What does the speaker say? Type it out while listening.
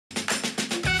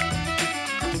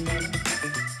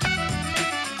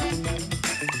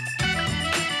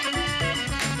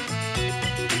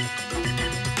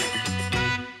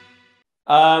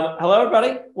Hello,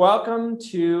 everybody. Welcome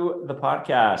to the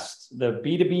podcast, the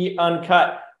B2B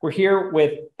UnCut. We're here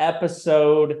with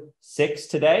episode 6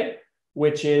 today,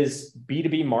 which is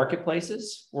B2B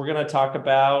marketplaces. We're going to talk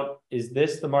about, is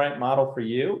this the right model for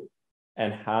you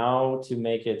and how to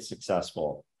make it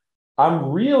successful?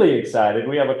 I'm really excited.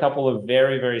 We have a couple of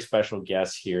very, very special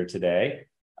guests here today.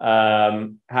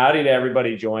 Howdy to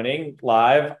everybody joining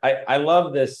live. I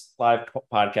love this live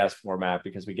podcast format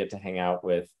because we get to hang out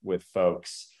with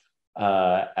folks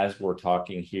as we're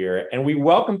talking here, and we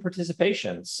welcome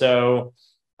participation. So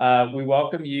we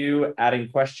welcome you adding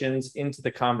questions into the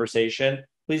conversation.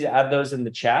 Please add those in the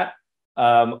chat.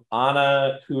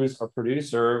 Anna, who's our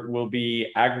producer, will be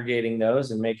aggregating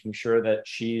those and making sure that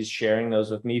she's sharing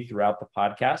those with me throughout the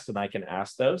podcast, and I can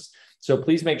ask those. So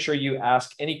please make sure you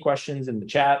ask any questions in the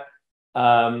chat.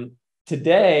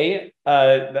 Today,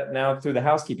 now through the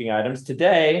housekeeping items,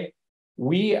 today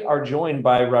we are joined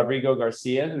by Rodrigo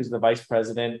Garcia, who's the Vice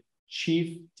President,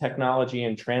 Chief Technology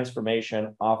and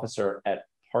Transformation Officer at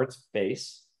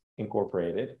PartsBase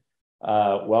Incorporated.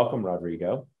 Welcome,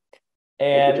 Rodrigo.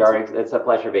 And thank you, Jary. It's a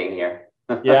pleasure being here.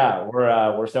 Yeah,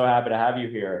 we're so happy to have you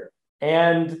here.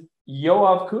 And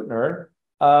Yoav Kutner,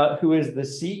 who is the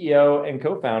CEO and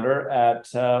co-founder at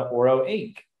Oro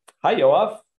Inc. Hi,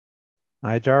 Yoav.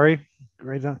 Hi, Jary.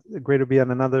 Great to be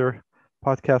on another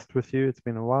podcast with you. It's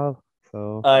been a while.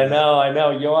 So I know.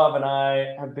 Yoav and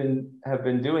I have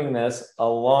been doing this a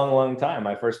long time.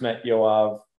 I first met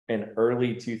Yoav in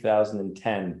early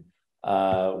 2010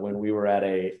 when we were at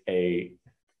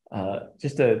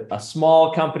just a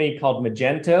small company called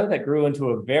Magento that grew into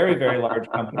a very, very large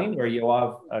company where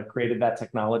Yoav created that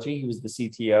technology. He was the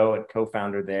CTO and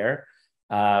co-founder there.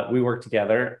 We worked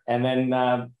together and then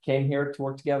came here to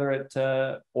work together at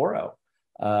Oro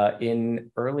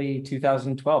in early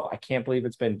 2012. I can't believe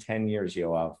it's been 10 years,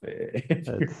 Yoav.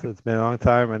 It's been a long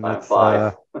time, and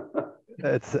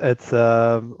it's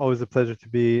always a pleasure to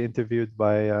be interviewed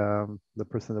by the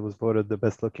person that was voted the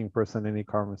best looking person in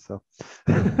e-commerce. So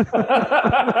that's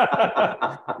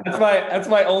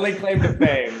my only claim to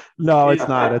fame. No, it's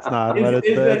not. But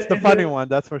it's the funny one,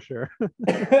 that's for sure.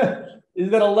 Is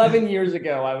that 11 years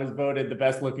ago I was voted the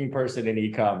best looking person in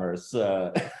e-commerce?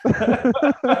 It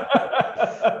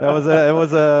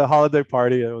was a holiday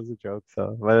party. It was a joke.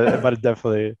 So, but it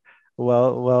definitely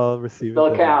well received.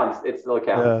 It still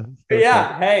counts.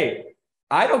 Yeah. Hey,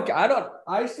 I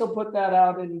still put that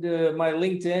out into my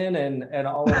LinkedIn and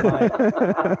all of my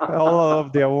all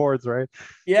of the awards, right?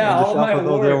 Yeah, all of my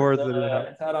awards.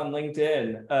 It's out on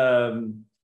LinkedIn.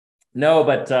 No,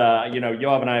 but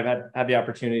Yoav and I have had the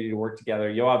opportunity to work together.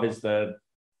 Yoav is the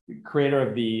creator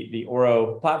of the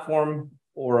Oro platform,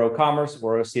 Oro Commerce,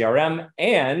 Oro CRM,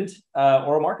 and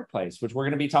Oro Marketplace, which we're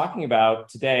going to be talking about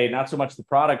today. Not so much the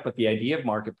product, but the idea of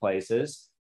marketplaces.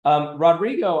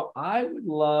 Rodrigo, I would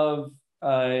love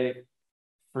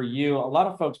for you, a lot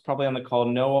of folks probably on the call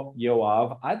know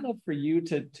Yoav. I'd love for you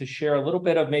to share a little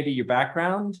bit of maybe your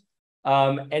background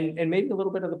and maybe a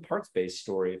little bit of the PartsBase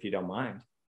story, if you don't mind.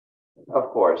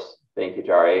 Of course. Thank you,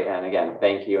 Jary. And again,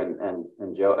 thank you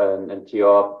and Joe and to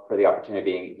Yoav for the opportunity of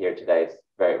being here today. It's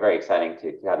very, very exciting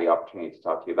to have the opportunity to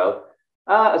talk to you about.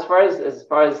 As far as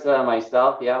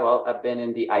myself, yeah, well, I've been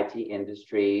in the IT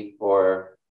industry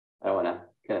for, I don't want to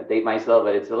kind of date myself,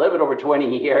 but it's a little bit over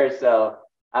 20 years. So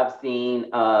I've seen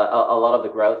a lot of the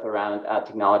growth around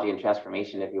technology and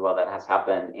transformation, if you will, that has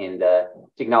happened in the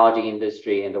technology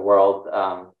industry in the world.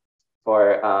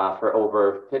 For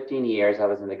over 15 years, I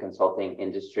was in the consulting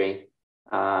industry,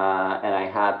 and I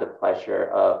had the pleasure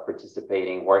of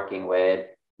working with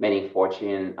many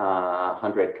Fortune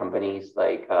 100 companies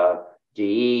like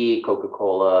GE,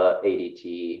 Coca-Cola,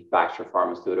 ADT, Baxter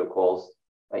Pharmaceuticals.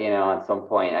 At some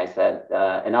point I said,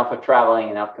 enough of traveling,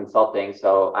 enough consulting.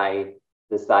 So I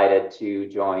decided to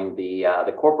join the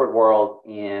corporate world.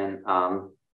 And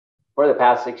for the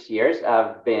past 6 years,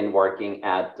 I've been working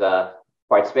at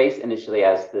PartsBase, initially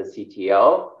as the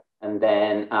CTO, and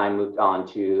then I moved on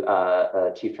to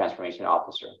a Chief Transformation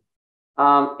Officer.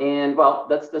 And well,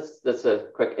 that's a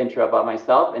quick intro about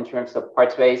myself. In terms of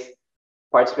PartsBase,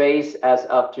 PartsBase as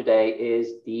of today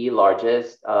is the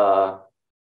largest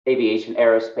aviation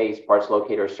aerospace parts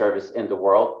locator service in the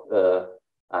world.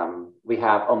 We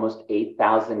have almost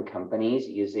 8,000 companies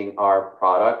using our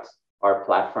products, our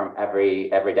platform every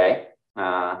day.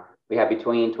 We have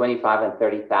between 25 and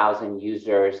 30,000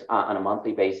 users on a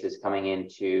monthly basis coming in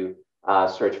to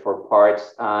search for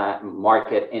parts,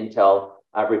 market intel,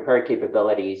 repair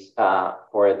capabilities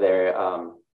for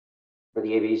the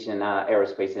aviation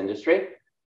aerospace industry.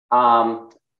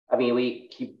 I mean, we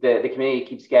keep the community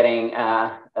keeps getting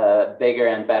bigger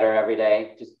and better every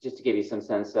day. Just to give you some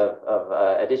sense of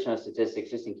additional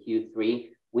statistics, just in Q3,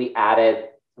 we added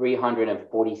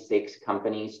 346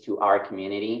 companies to our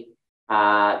community.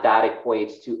 That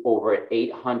equates to over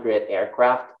 800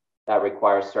 aircraft that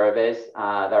require service,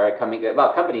 that are coming,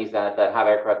 well, companies that have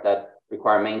aircraft that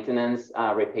require maintenance,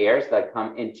 repairs, that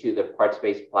come into the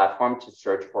PartsBase platform to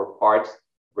search for parts,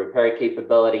 repair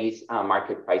capabilities,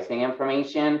 market pricing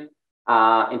information.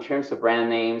 In terms of brand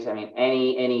names, I mean,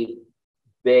 any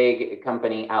big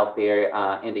company out there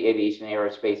in the aviation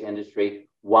aerospace industry,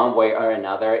 one way or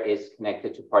another, is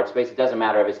connected to PartsBase. It doesn't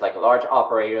matter if it's like a large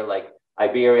operator like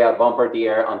Iberia,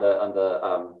 Bombardier on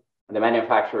the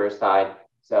manufacturer side.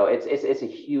 So it's a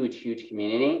huge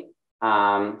community.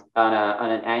 On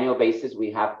an annual basis,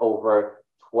 we have over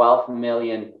 12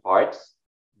 million parts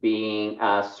being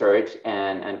searched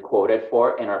and quoted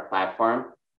for in our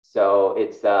platform. So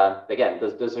it's again,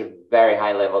 those are very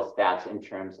high level stats in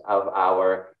terms of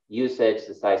our usage,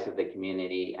 the size of the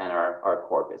community, and our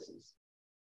core business.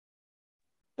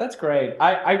 That's great.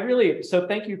 I really, so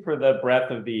thank you for the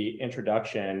breadth of the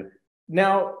introduction.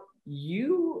 Now,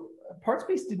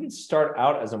 PartsBase didn't start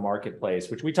out as a marketplace,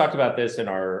 which we talked about this in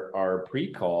our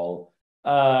pre-call.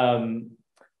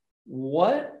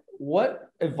 What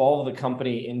evolved the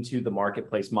company into the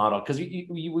marketplace model? Because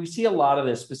we see a lot of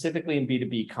this, specifically in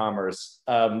B2B commerce.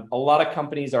 A lot of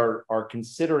companies are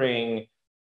considering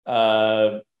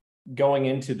going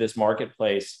into this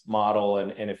marketplace model,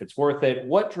 and if it's worth it.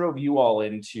 What drove you all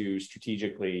into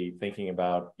strategically thinking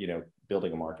about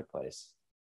building a marketplace?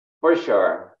 For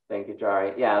sure. Thank you,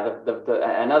 Jary. Yeah,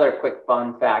 another quick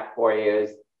fun fact for you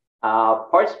is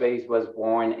PartsBase was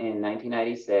born in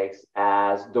 1996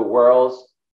 as the world's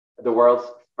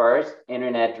first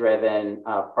internet-driven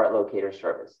part locator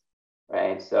service,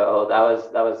 right? So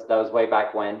that was way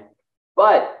back when.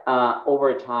 But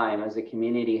over time, as the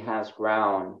community has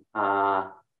grown,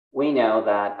 we know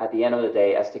that at the end of the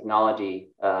day, as technology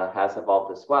has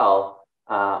evolved as well,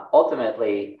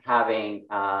 ultimately having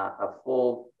a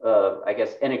full,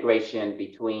 integration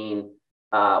between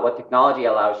what technology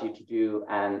allows you to do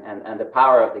and the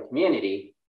power of the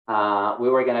community, we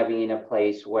were going to be in a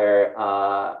place where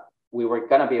we were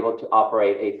going to be able to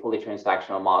operate a fully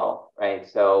transactional model, right?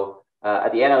 So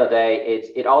at the end of the day,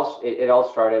 it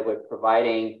all started with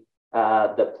providing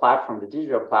the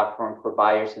digital platform for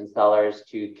buyers and sellers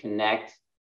to connect,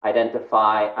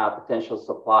 identify potential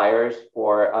suppliers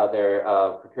for their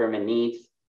procurement needs,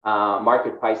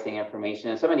 market pricing information,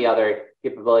 and some of the other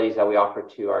capabilities that we offer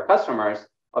to our customers.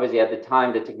 Obviously, at the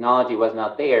time, the technology was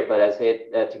not there, but as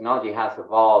technology has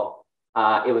evolved,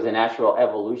 it was a natural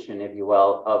evolution, if you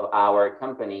will, of our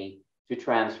company to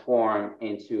transform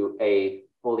into a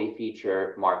fully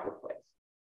featured marketplace.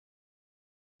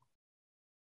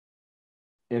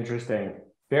 Interesting.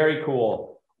 Very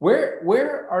cool.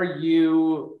 Where are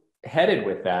you headed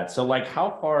with that? So like,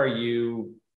 how far are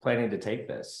you planning to take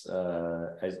this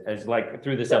as like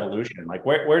through this evolution? Like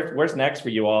where's next for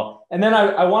you all? And then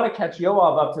I want to catch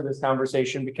Yoav up to this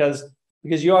conversation because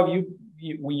Yoav,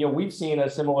 we've seen a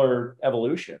similar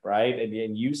evolution, right?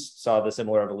 And you saw the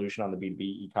similar evolution on the B2B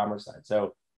e-commerce side.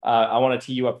 So I want to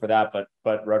tee you up for that,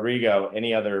 but Rodrigo,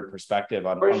 any other perspective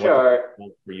on sure.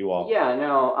 For you all? Yeah,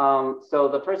 no. So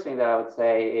the first thing that I would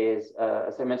say is,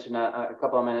 as I mentioned a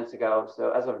couple of minutes ago,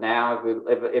 so as of now,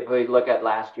 if we look at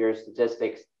last year's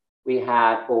statistics, we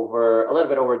had a little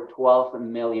bit over 12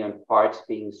 million parts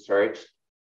being searched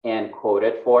and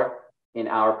quoted for in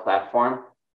our platform.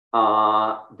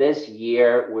 This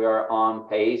year, we're on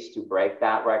pace to break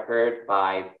that record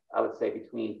by, I would say,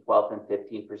 between 12 and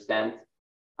 15%.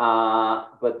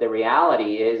 But the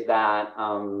reality is that,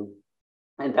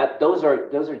 those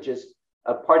are just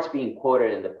parts being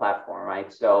quoted in the platform,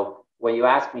 right? So when you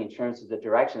ask me in terms of the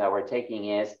direction that we're taking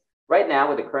is, right now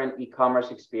with the current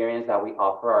e-commerce experience that we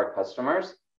offer our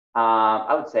customers,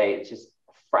 I would say it's just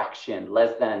a fraction,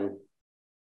 less than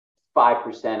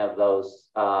 5% of those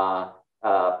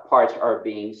parts are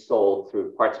being sold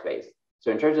through PartsBase.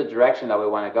 So in terms of direction that we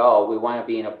want to go, we want to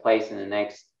be in a place in the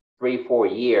next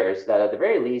 3-4 years that at the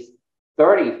very least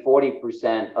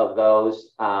 30-40% of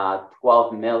those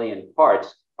 12 million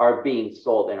parts are being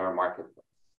sold in our marketplace.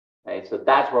 Right? So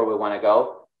that's where we want to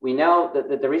go. We know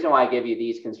that the reason why I give you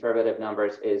these conservative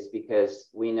numbers is because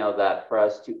we know that for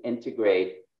us to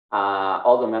integrate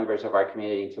all the members of our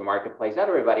community into a marketplace, not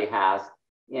everybody has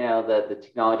the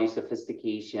technology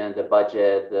sophistication, the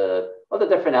budget, all the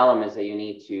different elements that you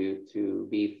need to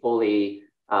be fully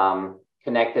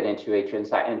connected into the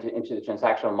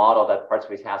transactional model that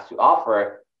PartsBase has to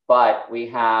offer. But we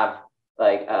have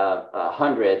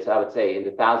hundreds, I would say in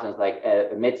the thousands,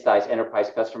 mid-sized enterprise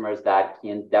customers that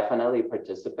can definitely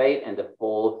participate in the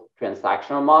full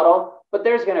transactional model. But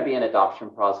there's going to be an adoption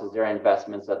process. There are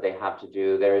investments that they have to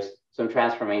do. There's some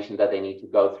transformation that they need to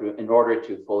go through in order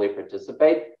to fully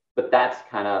participate. But that's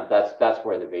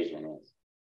where the vision is.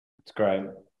 It's great.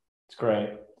 It's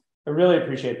great. I really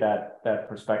appreciate that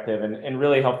perspective, and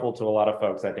really helpful to a lot of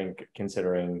folks, I think,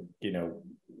 considering,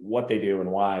 what they do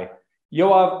and why.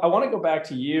 Yoav, I want to go back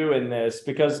to you in this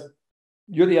because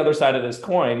you're the other side of this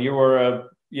coin. You were a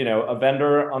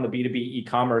vendor on the B2B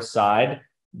e-commerce side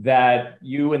that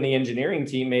you and the engineering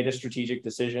team made a strategic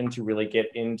decision to really get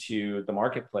into the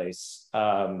marketplace,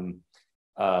 to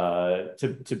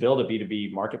build a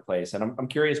B2B marketplace. And I'm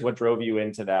curious what drove you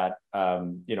into that,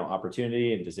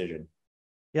 opportunity and decision.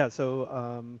 Yeah.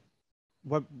 So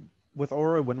with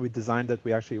Oro, when we designed it,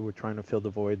 we actually were trying to fill the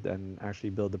void and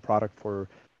actually build a product for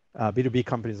B2B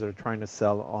companies that are trying to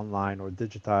sell online or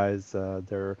digitize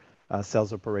their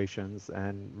sales operations.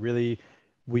 And really,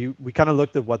 we kind of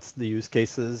looked at what's the use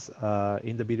cases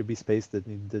in the B2B space that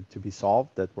needed to be solved,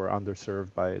 that were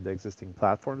underserved by the existing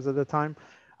platforms at the time.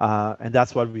 And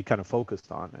that's what we kind of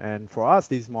focused on. And for us,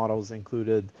 these models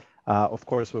included, of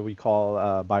course, what we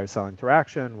call buyer-seller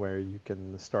interaction, where you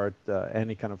can start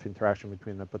any kind of interaction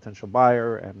between a potential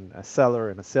buyer and a seller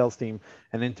and a sales team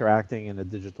and interacting in a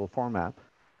digital format.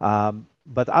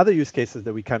 But other use cases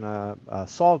that we kind of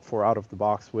solved for out of the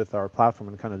box with our platform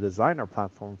and kind of designed our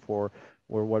platform for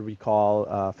were what we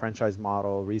call franchise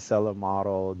model, reseller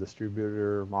model,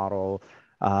 distributor model.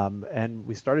 And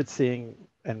we started seeing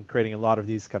and creating a lot of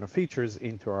these kind of features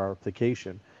into our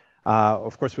application.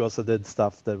 Of course, we also did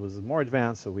stuff that was more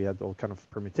advanced. So we had all kind of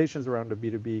permutations around the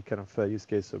B2B kind of use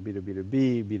case. So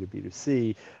B2B2B,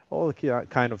 B2B2C, all the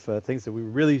kind of things that we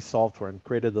really solved for and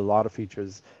created a lot of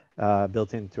features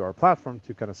built into our platform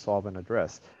to kind of solve and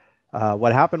address.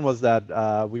 What happened was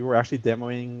that we were actually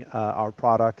demoing our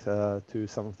product to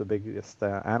some of the biggest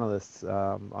analysts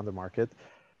on the market.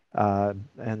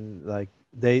 And like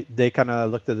they kind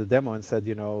of looked at the demo and said,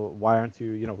 why aren't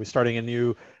you, we're starting a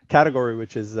new category,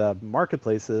 which is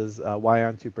marketplaces. Why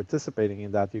aren't you participating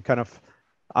in that? You're kind of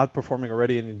outperforming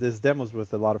already in these demos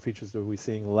with a lot of features that we're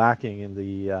seeing lacking in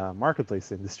the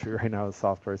marketplace industry right now in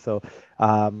software. So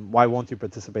why won't you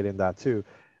participate in that too?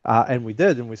 And we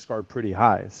did, and we scored pretty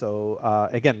high. So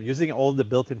again, using all the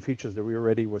built-in features that we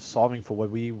already were solving for what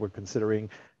we were considering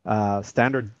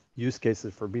standard use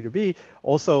cases for B2B,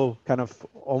 also kind of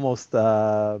almost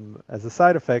as a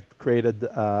side effect created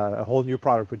a whole new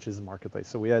product, which is a marketplace.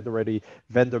 So we had already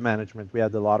vendor management. We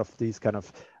had a lot of these kind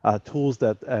of tools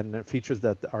and features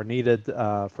that are needed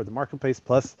for the marketplace.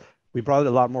 Plus, we brought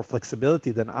a lot more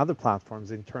flexibility than other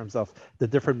platforms in terms of the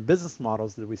different business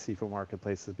models that we see for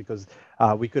marketplaces, because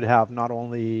we could have not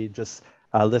only just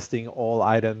listing all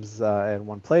items in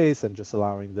one place and just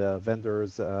allowing the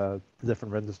vendors,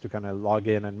 different vendors to kind of log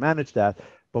in and manage that.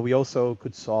 But we also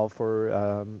could solve for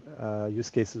use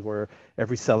cases where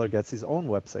every seller gets his own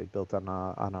website built on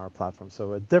our platform.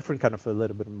 So a different kind of a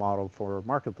little bit of model for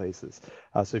marketplaces.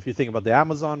 So if you think about the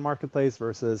Amazon marketplace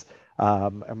versus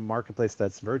a marketplace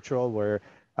that's virtual, where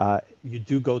you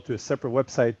do go to a separate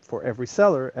website for every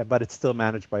seller, but it's still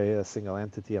managed by a single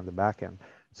entity on the back end.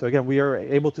 So again, we are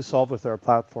able to solve with our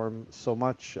platform so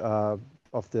much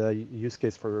of the use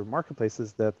case for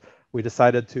marketplaces that we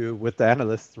decided to, with the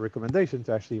analyst's recommendation,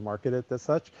 to actually market it as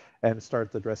such and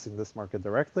start addressing this market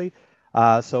directly.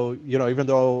 So, even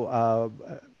though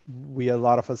a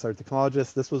lot of us are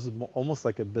technologists, this was almost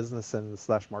like a business and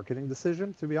 / marketing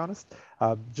decision, to be honest.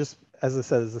 Just as I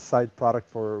said, as a side product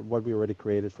for what we already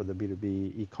created for the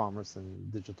B2B e-commerce and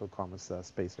digital commerce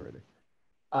space already.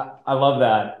 I love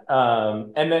that.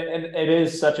 And it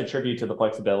is such a tribute to the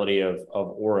flexibility of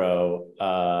Oro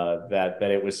that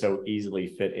it was so easily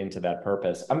fit into that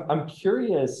purpose. I'm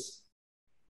curious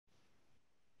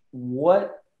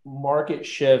what market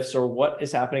shifts or what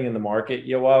is happening in the market,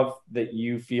 Yoav, that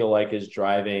you feel like is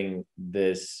driving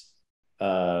this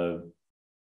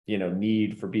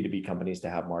need for B2B companies to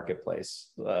have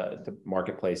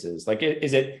marketplaces. Like,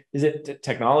 is it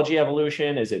technology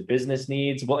evolution? Is it business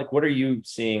needs? What are you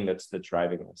seeing that's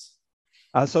driving this?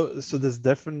 So there's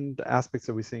different aspects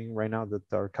that we're seeing right now that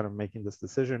are kind of making this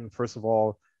decision. First of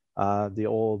all, the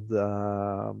old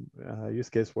use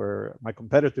case where my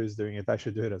competitor is doing it, I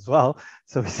should do it as well.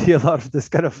 So we see a lot of this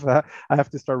kind of, I have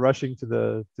to start rushing to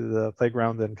the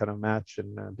playground and kind of match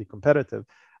and be competitive.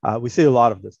 We see a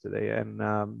lot of this today,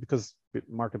 and because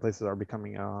marketplaces are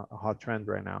becoming a hot trend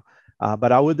right now.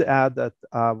 But I would add that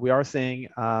we are seeing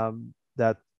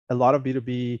that a lot of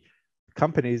B2B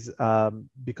companies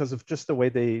because of just the way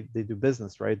they do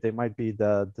business, right? They might be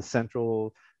the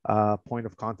central point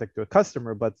of contact to a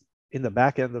customer, but in the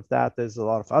back end of that, there's a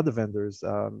lot of other vendors,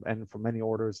 and for many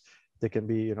orders, there can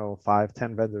be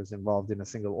 5-10 vendors involved in a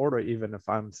single order, even if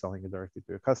I'm selling it directly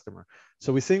to a customer.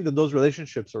 So we're seeing that those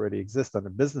relationships already exist on the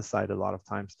business side a lot of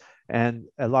times, and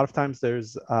a lot of times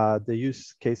there's the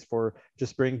use case for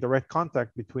just bringing direct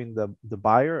contact between the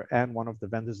buyer and one of the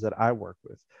vendors that I work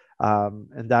with.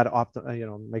 And that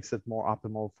makes it more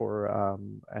optimal for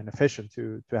and efficient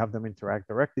to have them interact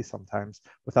directly sometimes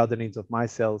without the needs of my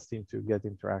sales team to get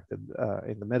interacted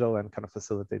in the middle and kind of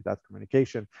facilitate that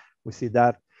communication. We see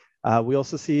that. We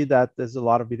also see that there's a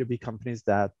lot of B2B companies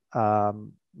that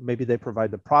maybe they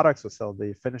provide the products or sell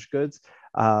the finished goods,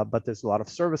 but there's a lot of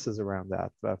services around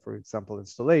that. For example,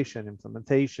 installation,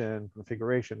 implementation,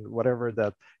 configuration, whatever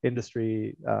that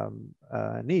industry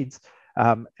needs.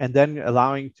 And then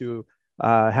allowing to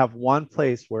have one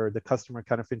place where the customer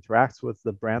kind of interacts with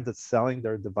the brand that's selling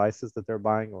their devices that they're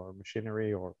buying or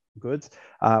machinery or goods,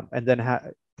 and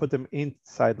then put them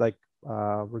inside, like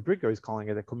Rodrigo is calling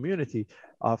it, a community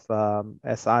of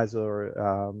SIs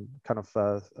or kind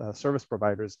of service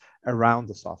providers around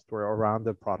the software, around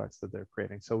the products that they're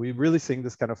creating. So we're really seeing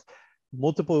this kind of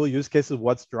multiple use cases,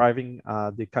 what's driving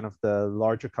the kind of the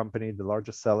larger company, the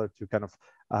larger seller to kind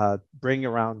of bring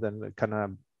around and kind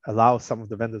of allow some of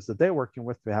the vendors that they're working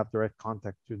with to have direct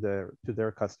contact to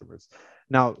their customers.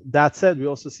 Now, that said, we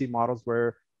also see models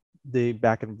where the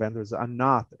backend vendors are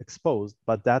not exposed,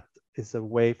 but that is a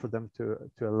way for them to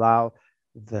allow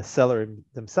the seller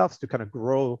themselves to kind of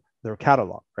grow their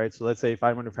catalog, right? So let's say if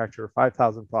I manufacture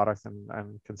 5,000 products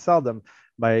and can sell them,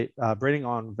 by bringing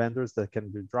on vendors that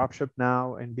can do dropship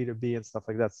now in B2B and stuff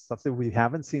like that, stuff that we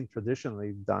haven't seen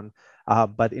traditionally done,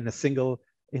 but in a single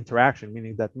interaction,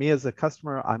 meaning that me as a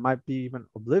customer, I might be even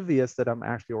oblivious that I'm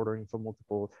actually ordering from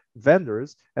multiple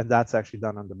vendors, and that's actually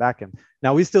done on the back end.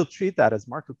 Now, we still treat that as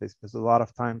marketplace because a lot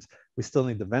of times we still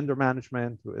need the vendor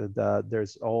management.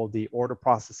 There's all the order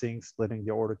processing, splitting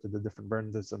the order to the different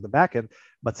vendors on the back end,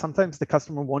 but sometimes the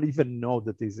customer won't even know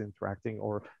that he's interacting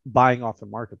or buying off the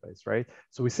marketplace, right?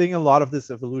 So we're seeing a lot of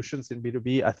this evolutions in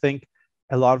B2B. I think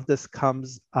a lot of this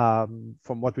comes from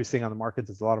what we're seeing on the market.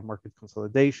 There's a lot of market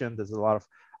consolidation. There's a lot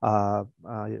of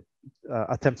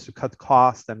attempts to cut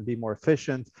costs and be more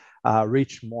efficient,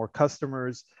 reach more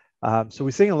customers. So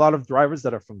we're seeing a lot of drivers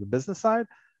that are from the business side,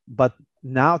 but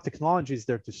now technology is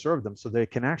there to serve them. So they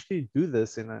can actually do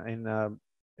this in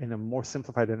a more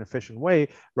simplified and efficient way,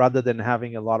 rather than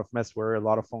having a lot of mess where a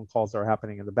lot of phone calls are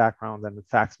happening in the background and the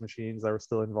fax machines are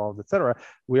still involved, etc.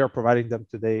 We are providing them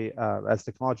today as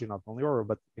technology, not only Oro,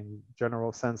 but in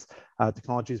general sense,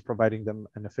 technology is providing them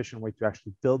an efficient way to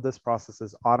actually build this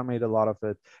processes, automate a lot of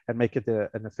it, and make it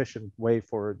an efficient way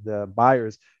for the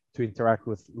buyers to interact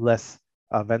with less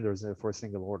vendors for a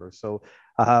single order. So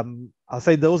I'll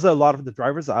say those are a lot of the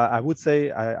drivers. I would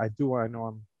say I know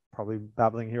I'm probably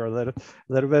babbling here a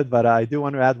little bit, but I do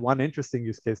want to add one interesting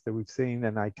use case that we've seen,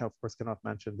 and I of course cannot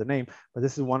mention the name, but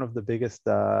this is one of the biggest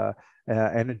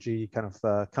energy kind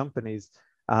of companies,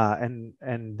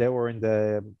 and they were in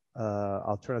the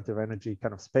alternative energy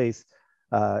kind of space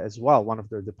as well, one of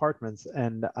their departments,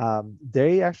 and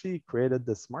they actually created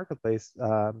this marketplace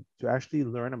to actually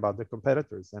learn about the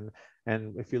competitors.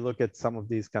 And if you look at some of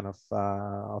these kind of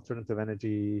alternative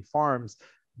energy farms,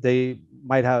 they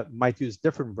might use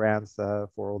different brands for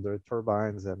all their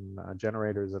turbines and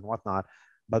generators and whatnot.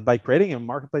 But by creating a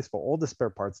marketplace for all the spare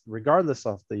parts, regardless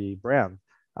of the brand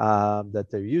that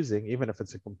they're using, even if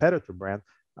it's a competitor brand,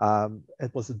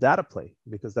 it was a data play,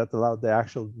 because that allowed the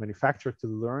actual manufacturer to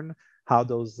learn how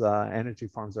those energy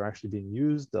farms are actually being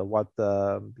used,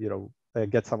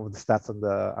 get some of the stats on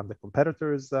the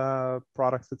competitors'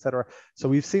 products, etc. So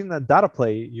we've seen that data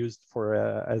play used for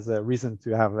as a reason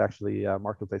to have actually a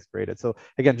marketplace created. So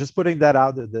again, just putting that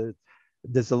out,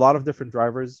 there's a lot of different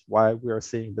drivers why we are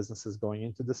seeing businesses going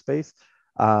into the space,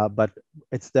 but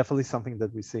it's definitely something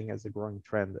that we're seeing as a growing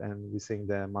trend, and we're seeing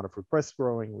the amount of requests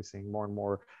growing. We're seeing more and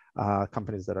more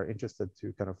companies that are interested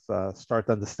to kind of start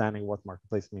understanding what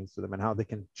marketplace means to them and how they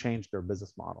can change their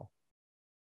business model.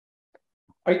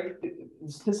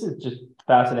 This is just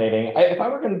fascinating. If I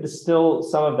were going to distill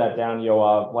some of that down,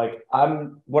 Yoav,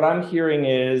 what I'm hearing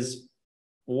is,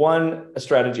 one, a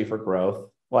strategy for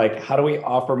growth. Like, how do we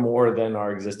offer more than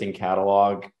our existing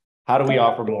catalog? How do we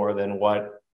offer more than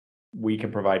what we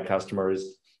can provide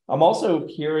customers? I'm also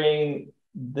hearing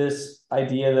this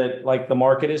idea that like the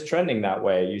market is trending that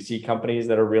way. You see companies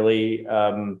that are really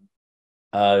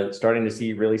starting to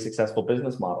see really successful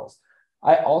business models.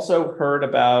 I also heard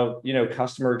about,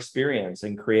 customer experience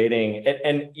and creating,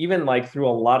 and even like through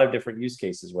a lot of different use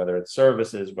cases, whether it's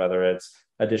services, whether it's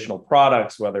additional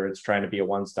products, whether it's trying to be a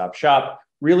one-stop shop,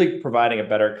 really providing a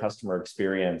better customer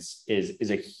experience is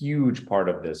a huge part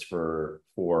of this for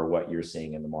what you're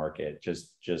seeing in the market.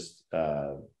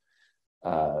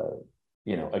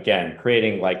 Again,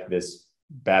 creating like this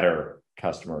better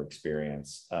customer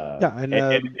experience, and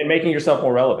making yourself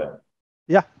more relevant.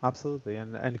 Yeah, absolutely,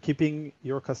 and keeping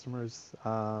your customers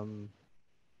around,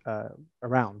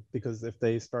 because if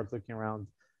they start looking around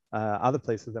other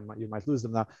places, you might lose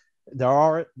them. Now, there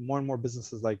are more and more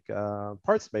businesses like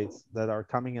PartsBase that are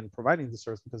coming and providing the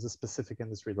service because the specific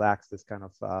industry lacks this kind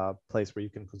of place where you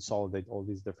can consolidate all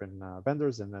these different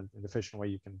vendors, and then in an efficient way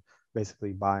you can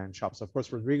basically buy and shop. So of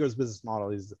course, Rodrigo's business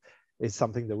model is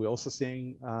something that we're also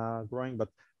seeing growing, but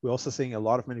we're also seeing a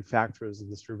lot of manufacturers and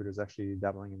distributors actually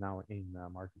dabbling now in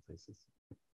marketplaces.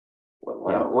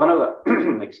 One of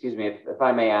the, excuse me, if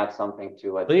I may add something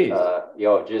to what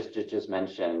Yoav just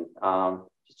mentioned,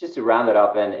 just to round it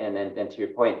up and to your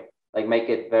point, like make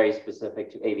it very specific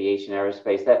to aviation,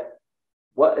 aerospace.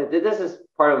 This is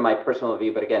part of my personal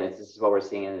view, but again, this is what we're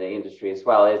seeing in the industry as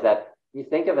well. Is that you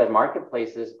think of it,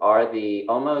 marketplaces are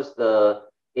almost a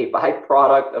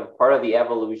byproduct of part of the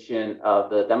evolution of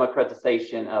the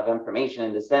democratization of information,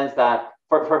 in the sense that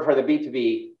for the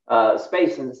B2B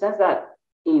space, in the sense that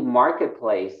a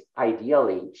marketplace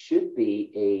ideally should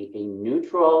be a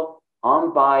neutral,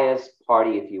 unbiased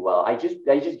party, if you will. I just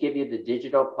give you the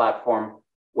digital platform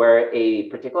where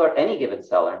any given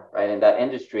seller, right, in that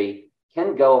industry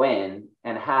can go in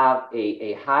and have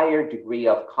a higher degree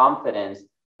of confidence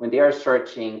when they are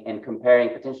searching and comparing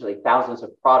potentially thousands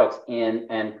of products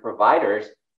and providers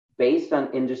based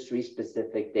on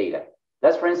industry-specific data.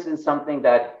 That's, for instance, something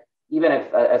that even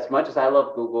if, as much as I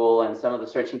love Google and some of the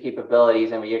searching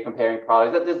capabilities, and when you're comparing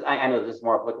products, I know this is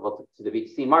more applicable to the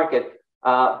B2C market,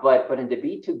 but in the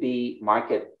B2B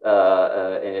market,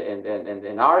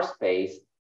 in our space,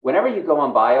 whenever you go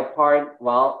and buy a part,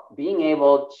 well, being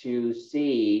able to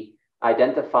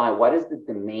identify what is the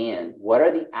demand, what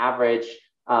are the average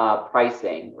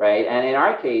pricing, right? And in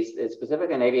our case, it's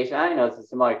specifically in aviation, I know it's a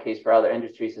similar case for other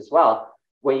industries as well.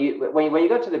 When you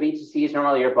go to the B2Cs,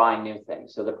 normally you're buying new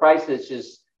things. So the price is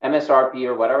just MSRP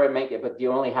or whatever it make it, but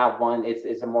you only have one.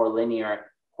 It's a more linear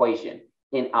equation.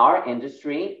 In our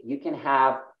industry, you can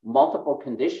have multiple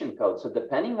condition codes. So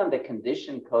depending on the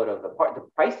condition code of the part, the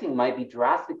pricing might be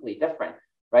drastically different,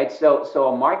 right? So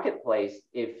a marketplace,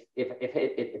 if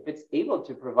it's able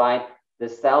to provide the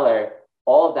seller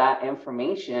all that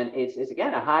information, it's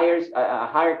again a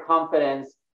higher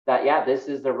confidence that, yeah, this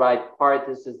is the right part,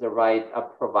 this is the right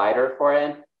provider for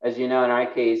it. As you know, in our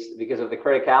case, because of the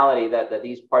criticality that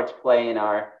these parts play in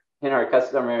our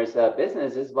customers'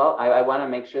 businesses, well, I want to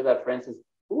make sure that, for instance,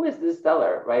 who is this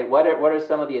seller, right? What are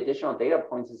some of the additional data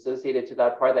points associated to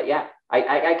that part that, yeah,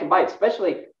 I can buy it,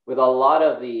 especially with a lot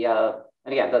of the,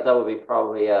 and again, that would be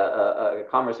probably a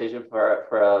conversation for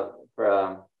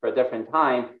a different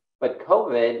time. But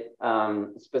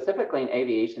COVID, specifically in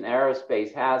aviation,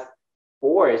 aerospace, has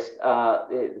forced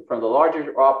from the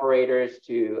larger operators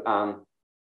to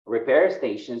repair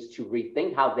stations to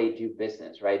rethink how they do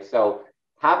business, right? So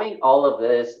having all of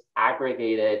this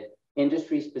aggregated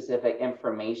industry-specific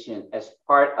information as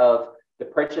part of the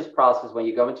purchase process when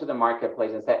you go into the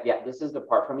marketplace and say, yeah, this is the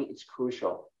part for me, it's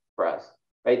crucial for us,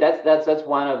 right? That's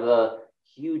one of the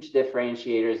huge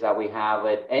differentiators that we have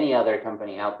with any other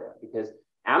company out there, because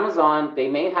Amazon, they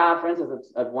may have, for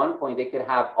instance, at one point, they could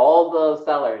have all the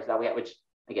sellers that we have, which,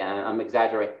 again, I'm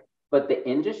exaggerating, but the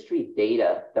industry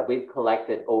data that we've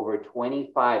collected over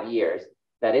 25 years,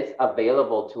 that it's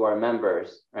available to our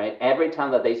members, right? Every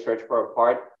time that they search for a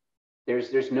part,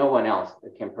 there's no one else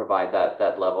that can provide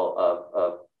that level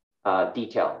of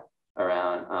detail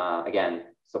around, again,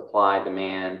 supply,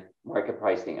 demand, market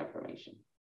pricing information.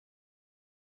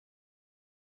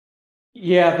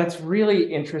 Yeah, that's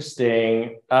really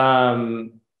interesting.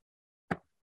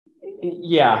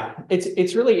 Yeah,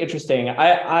 it's really interesting.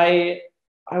 I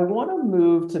want to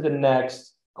move to the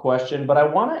next question, but I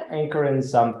want to anchor in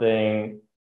something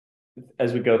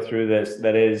as we go through this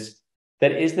that is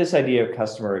this idea of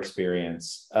customer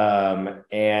experience,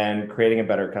 and creating a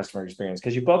better customer experience,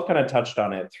 because you both kind of touched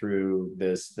on it through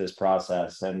this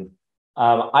process. And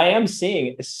I am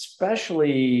seeing,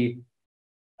 especially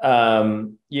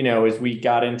as we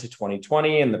got into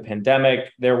 2020 and the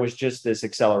pandemic, there was just this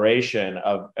acceleration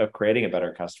of creating a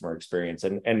better customer experience.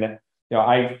 And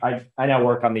I now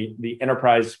work on the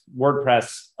enterprise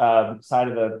WordPress side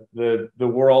of the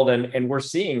world, and we're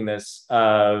seeing this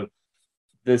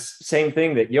this same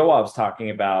thing that Yoav's talking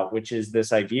about, which is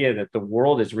this idea that the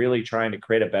world is really trying to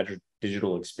create a better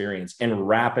digital experience and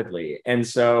rapidly. And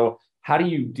so how do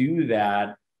you do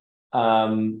that? How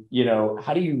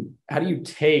do you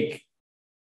take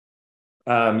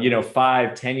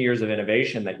 5-10 years of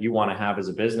innovation that you want to have as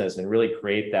a business and really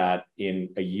create that in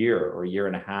a year or a year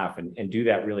and a half, and do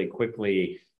that really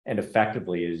quickly and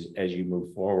effectively as you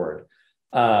move forward,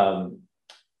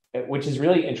 which is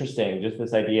really interesting. Just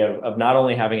this idea of not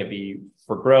only having it be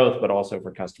for growth, but also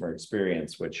for customer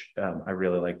experience, which I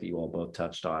really like that you all both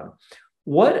touched on.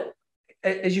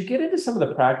 As you get into some of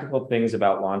the practical things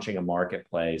about launching a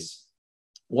marketplace,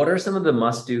 what are some of the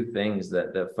must-do things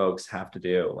that folks have to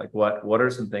do? Like what are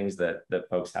some things that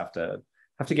folks have to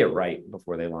get right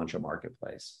before they launch a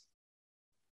marketplace?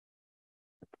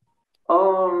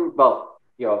 Well,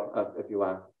 if you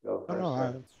want to go first.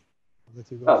 I'll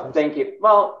let you go first. Thank you.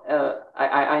 Well,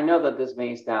 I know that this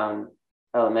may sound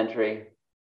elementary,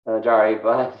 Jary,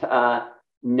 but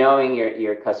knowing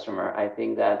your customer, I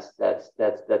think that's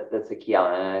a key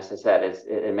element. And as I said,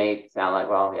 it may sound like,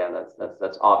 well, yeah,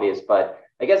 that's obvious, but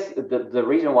I guess the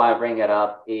reason why I bring it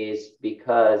up is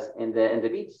because in the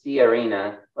B2C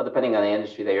arena, well, depending on the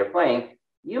industry that you're playing,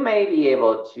 you may be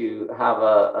able to have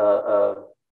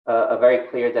a very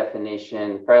clear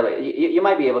definition. You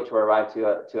might be able to arrive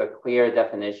to a clear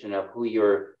definition of who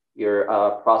your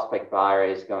prospect buyer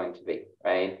is going to be,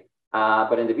 right?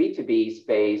 But in the B2B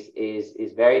space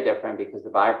is very different, because the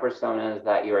buyer personas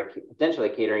that you're potentially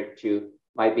catering to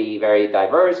might be very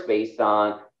diverse based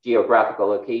on geographical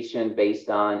location, based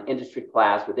on industry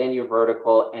class within your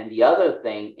vertical. And the other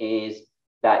thing is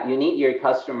that you need your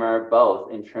customer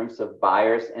both in terms of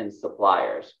buyers and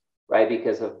suppliers, right?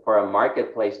 Because for a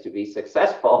marketplace to be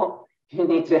successful, you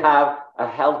need to have a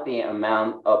healthy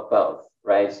amount of both,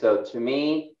 right? So to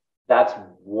me, that's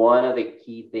one of the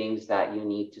key things that you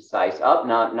need to size up,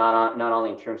 not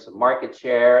only in terms of market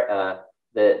share,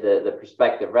 the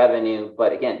prospective revenue,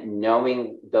 but again,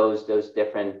 knowing those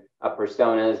different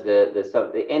personas,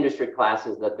 the industry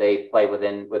classes that they play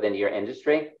within your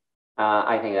industry.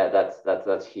 I think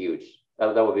that's huge.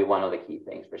 That would be one of the key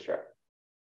things for sure.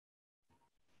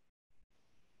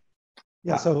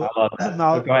 Yeah. So I love that.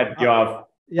 Go ahead, Yoav.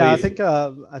 Yeah, please.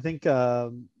 I think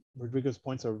Rodrigo's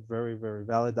points are very, very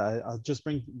valid. I'll just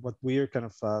bring what we're kind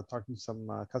of talking to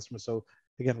some customers. So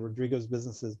again, Rodrigo's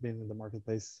business has been in the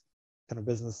marketplace kind of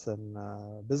business and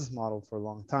business model for a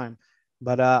long time.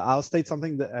 But I'll state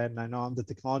something that, and I know I'm the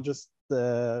technologist,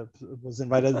 was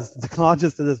invited as the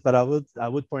technologist to this, but I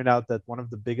would point out that one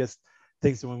of the biggest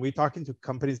things when we're talking to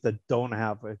companies that don't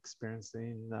have experience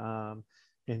in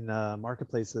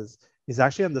marketplaces is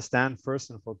actually understand first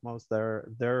and foremost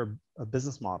their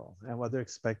business model and what they're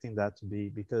expecting that to be,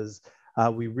 because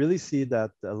we really see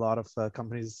that a lot of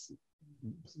companies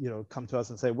come to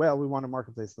us and say, well, we want a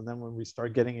marketplace. And then when we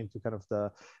start getting into kind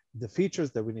of the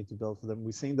features that we need to build for them,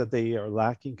 we're seeing that they are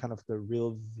lacking kind of the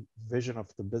real vision of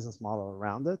the business model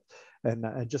around it,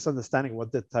 and just understanding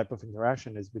what the type of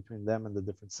interaction is between them and the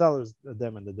different sellers,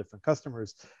 them and the different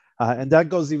customers. And that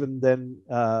goes even then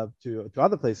to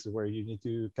other places where you need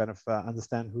to kind of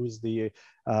understand who's going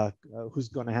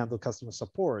to handle customer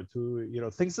support,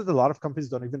 things that a lot of companies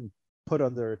don't even put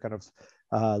on their kind of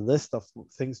list of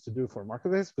things to do for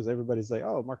marketplace, because everybody's like,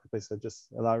 oh, marketplace, I just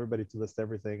allow everybody to list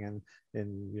everything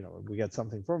and we get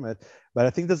something from it. But I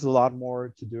think there's a lot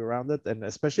more to do around it, and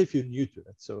especially if you're new to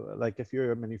it. So like if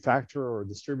you're a manufacturer or a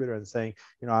distributor and saying,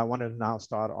 I want to now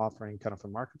start offering kind of a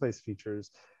marketplace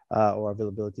features or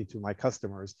availability to my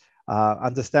customers,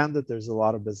 understand that there's a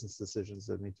lot of business decisions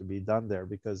that need to be done there,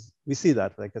 because we see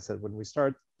that, like I said, when we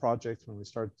start projects, when we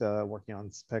start working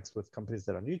on specs with companies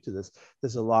that are new to this,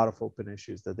 there's a lot of open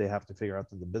issues that they have to figure out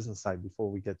on the business side before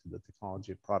we get to the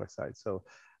technology and product side. So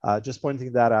just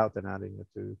pointing that out and adding it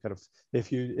to kind of,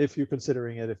 if you're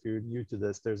considering it, if you're new to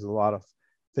this, there's a lot of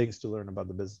things to learn about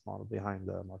the business model behind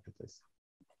the marketplace.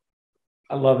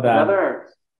 I love that.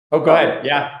 Go ahead.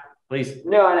 Yeah. Please.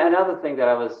 No, and another thing that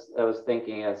I was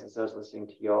thinking as I was listening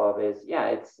to Yoav is,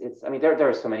 it's I mean, there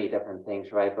are so many different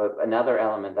things, right? But another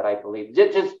element that I believe,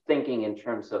 just thinking in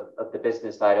terms of the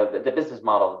business side of the business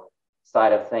model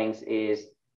side of things, is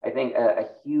I think a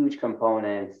huge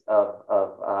component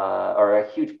or a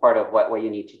huge part of what you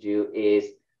need to do is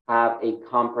have a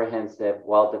comprehensive,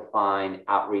 well-defined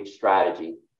outreach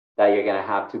strategy that you're going to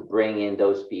have to bring in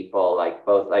those people, like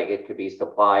both, like it could be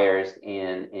suppliers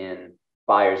and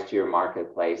buyers to your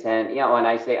marketplace. And when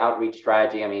I say outreach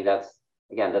strategy, I mean that's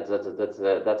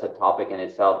a topic in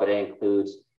itself, but it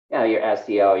includes your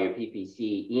SEO, your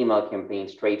PPC, email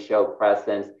campaigns, trade show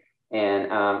presence,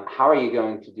 and how are you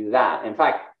going to do that? In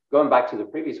fact, going back to the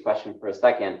previous question for a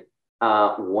second,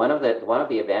 one of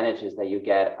the advantages that you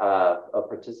get of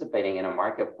participating in a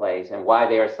marketplace and why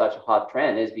they are such a hot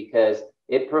trend is because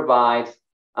it provides,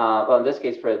 well, in this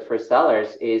case for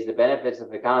sellers, is the benefits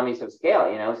of economies of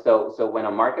scale. So when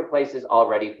a marketplace is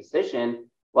already positioned,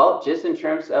 well, just in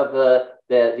terms of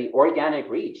the organic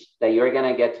reach that you're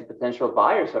going to get to potential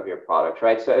buyers of your products,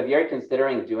 right? So if you're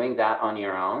considering doing that on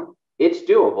your own, it's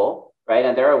doable, right?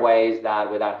 And there are ways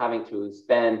that without having to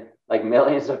spend like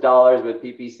millions of dollars with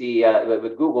PPC,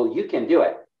 with Google, you can do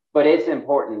it. But it's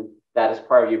important that as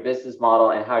part of your business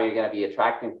model and how you're going to be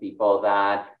attracting people,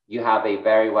 that you have a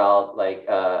very well,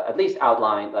 at least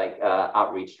outlined,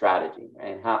 outreach strategy,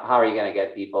 right? And how are you going to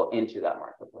get people into that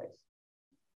marketplace?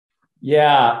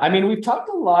 Yeah, I mean, we've talked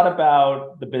a lot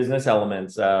about the business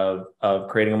elements of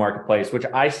creating a marketplace, which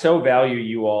I so value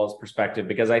you all's perspective,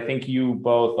 because I think you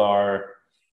both are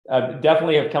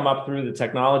definitely have come up through the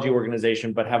technology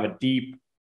organization, but have a deep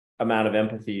amount of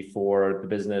empathy for the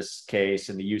business case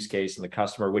and the use case and the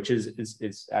customer, which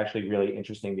is actually really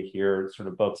interesting to hear sort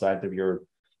of both sides of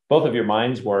both of your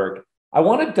minds work. I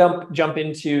want to jump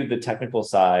into the technical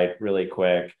side really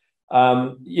quick.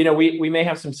 We may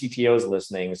have some CTOs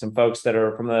listening, some folks that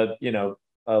are from the,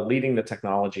 leading the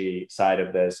technology side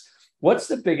of this. What's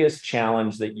the biggest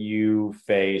challenge that you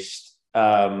faced?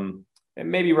 And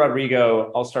maybe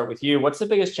Rodrigo, I'll start with you. What's the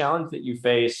biggest challenge that you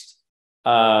faced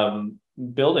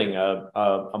building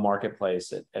a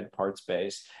marketplace at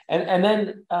PartsBase? And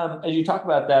then as you talk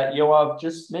about that, Yoav,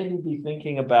 just maybe be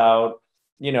thinking about,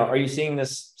 are you seeing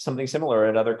something similar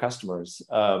at other customers?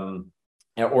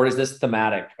 Or is this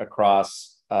thematic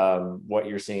across what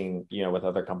you're seeing, with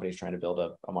other companies trying to build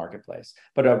a marketplace?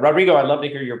 But Rodrigo, I'd love to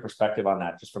hear your perspective on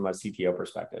that, just from a CTO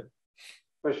perspective.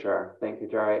 For sure. Thank you,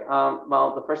 Jary.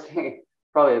 Well, the first thing,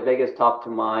 probably the biggest top to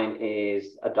mind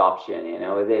is adoption.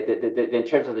 In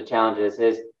terms of the challenges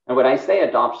is, and when I say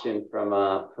adoption from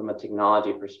a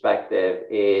technology perspective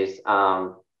is,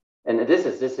 and this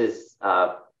is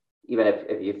even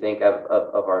if you think of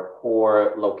our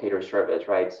core locator service,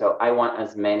 right? So I want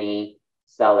as many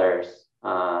sellers,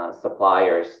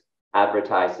 suppliers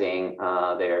advertising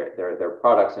their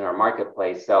products in our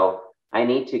marketplace. So I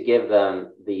need to give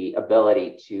them the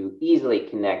ability to easily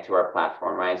connect to our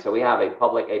platform, right? So we have a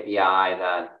public API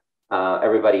that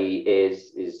everybody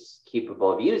is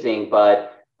capable of using,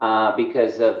 but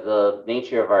because of the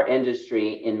nature of our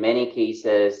industry, in many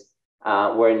cases,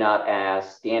 we're not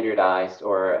as standardized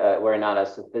or we're not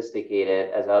as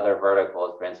sophisticated as other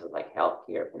verticals, for instance, like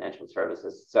healthcare, financial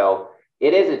services. So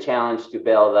it is a challenge to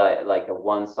build a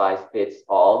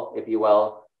one-size-fits-all, if you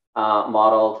will,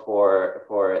 model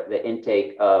for the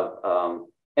intake of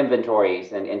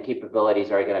inventories and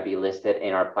capabilities are going to be listed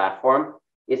in our platform.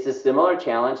 It's a similar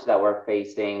challenge that we're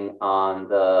facing now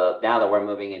that we're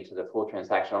moving into the full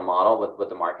transactional model with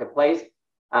the marketplace.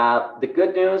 The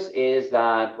good news is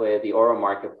that with the Oro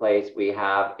marketplace, we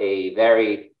have a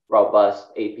very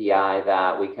robust API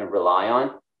that we can rely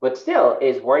on, but still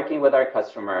is working with our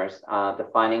customers,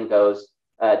 defining those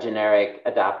generic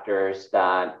adapters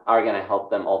that are going to help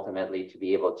them ultimately to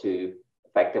be able to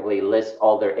effectively list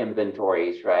all their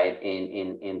inventories, right,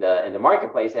 in the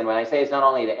marketplace. And when I say it's not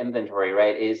only the inventory,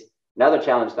 right, is another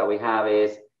challenge that we have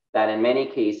is that in many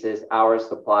cases, our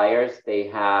suppliers, they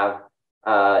have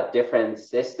different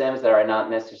systems that are not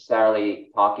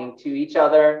necessarily talking to each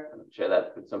other. I'm sure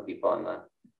that for some people in the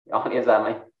audience that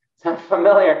might sound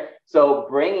familiar. So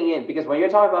bringing in, because when you're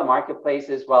talking about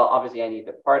marketplaces, well, obviously I need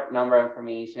the part number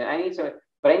information. I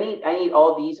need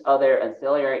all these other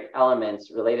ancillary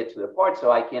elements related to the part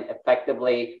so I can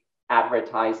effectively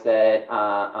advertise it,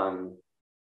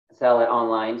 sell it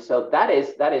online. So that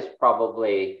is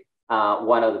probably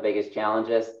one of the biggest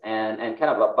challenges, and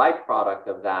kind of a byproduct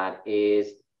of that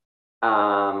is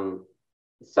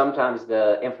sometimes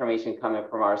the information coming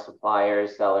from our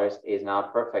suppliers, sellers is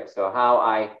not perfect. So how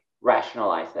I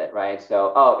rationalize it, right?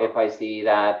 So, if I see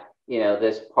that,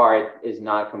 this part is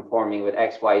not conforming with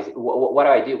X, Y, Z, what do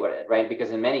I do with it, right?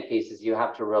 Because in many cases, you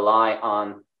have to rely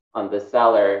on the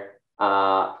seller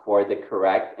for the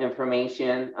correct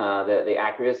information, the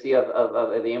accuracy of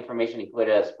the information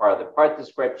included as part of the part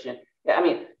description. Yeah, I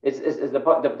mean, it's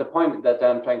the point that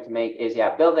I'm trying to make is,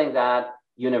 building that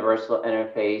universal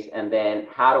interface, and then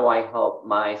how do I help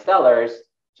my sellers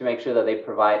to make sure that they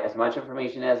provide as much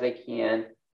information as they can,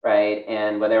 right?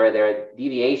 And whenever there are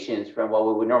deviations from what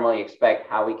we would normally expect,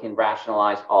 how we can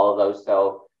rationalize all of those.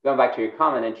 So going back to your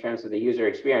comment in terms of the user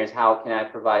experience, how can I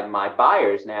provide my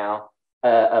buyers now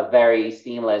a very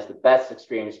seamless, the best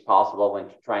experience possible when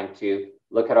trying to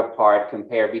look at a part,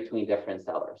 compare between different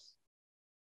sellers?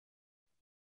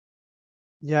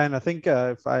 Yeah, and I think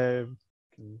if I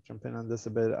can jump in on this a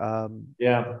bit,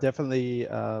 Yeah. definitely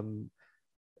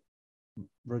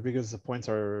Rodrigo's points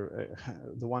are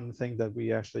the one thing that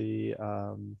we actually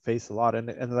face a lot.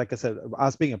 And like I said,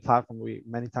 us being a platform, we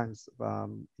many times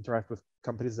interact with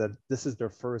companies that this is their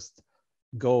first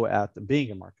go at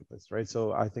being a marketplace, right?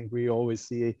 So I think we always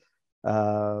see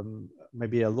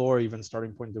maybe a lower even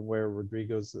starting point than where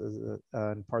Rodrigo's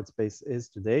and PartsBase is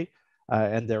today,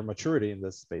 and their maturity in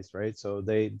this space, right? So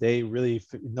they really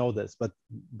know this,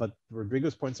 but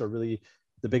Rodrigo's points are really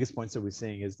the biggest points that we're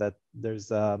seeing is that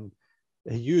there's a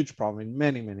huge problem in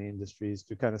many industries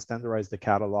to kind of standardize the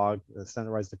catalog,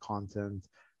 standardize the content,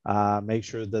 make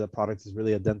sure that the product is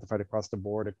really identified across the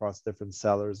board, across different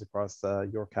sellers, across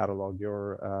your catalog,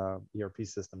 your ERP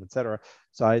system, etc.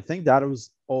 So I think that was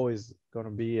always going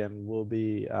to be and will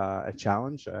be a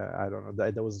challenge. I don't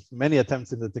know. There was many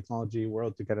attempts in the technology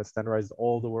world to kind of standardize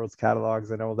all the world's catalogs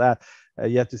and all that.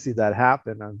 Yet to see that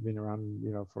happen. I've been around,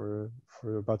 for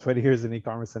about 20 years in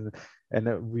e-commerce,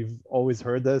 and we've always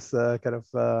heard this kind of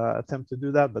attempt to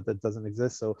do that, but that doesn't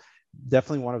exist. So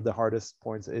definitely one of the hardest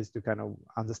points is to kind of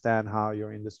understand how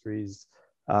your industry's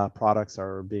products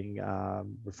are being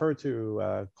referred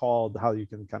to, called, how you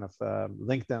can kind of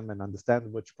link them and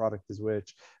understand which product is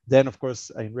which. Then, of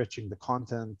course, enriching the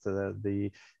content,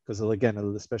 because again,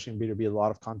 especially in B2B, a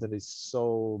lot of content is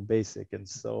so basic and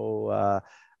so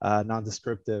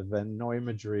non-descriptive and no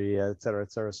imagery, et cetera,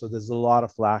 et cetera. So there's a lot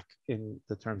of lack in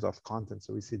the terms of content.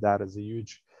 So we see that as a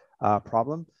huge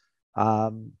problem.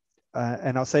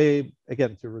 And I'll say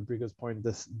again, to Rodrigo's point,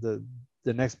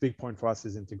 the next big point for us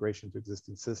is integration to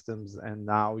existing systems. And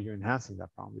now you're enhancing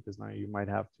that problem because now you might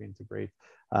have to integrate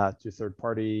to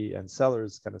third-party and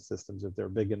sellers kind of systems if they're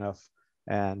big enough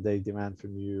and they demand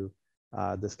from you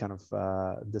this kind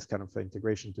of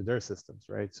integration to their systems,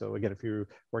 right? So again, if you're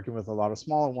working with a lot of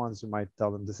smaller ones, you might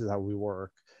tell them this is how we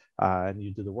work, and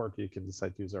you do the work. You can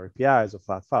decide to use our APIs or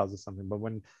flat files or something. But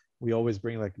when we always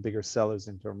bring like bigger sellers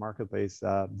into our marketplace,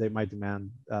 they might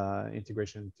demand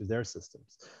integration to their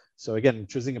systems. So again,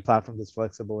 choosing a platform that's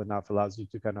flexible enough allows you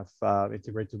to kind of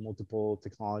integrate to multiple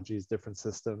technologies, different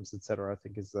systems, et cetera, I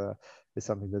think is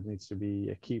something that needs to be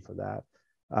a key for that.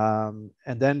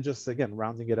 And then just again,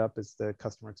 rounding it up is the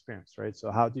customer experience, right?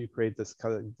 So how do you create this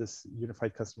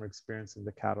unified customer experience in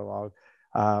the catalog,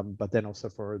 but then also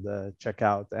for the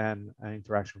checkout and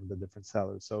interaction with the different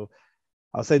sellers? So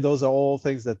I'll say those are all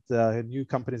things that new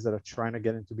companies that are trying to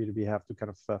get into B2B have to kind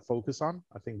of focus on.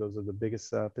 I think those are the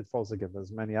biggest pitfalls. Again,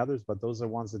 there's many others, but those are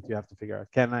ones that you have to figure out.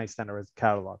 Can I standardize the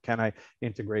catalog? Can I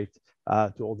integrate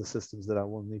to all the systems that I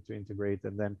will need to integrate?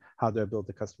 And then how do I build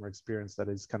the customer experience that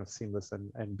is kind of seamless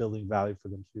and building value for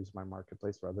them to use my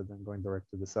marketplace rather than going direct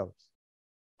to the sellers?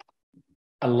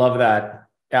 I love that.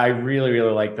 I really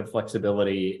like the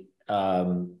flexibility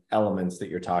elements that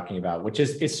you're talking about, which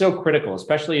is so critical,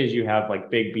 especially as you have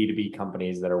like big B2B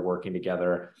companies that are working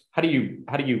together. How do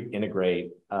you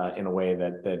integrate in a way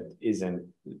that isn't,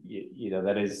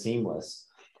 that is seamless?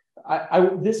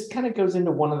 This kind of goes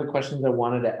into one of the questions I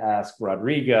wanted to ask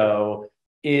Rodrigo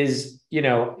is,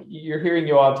 you're hearing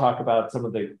Yoav talk about some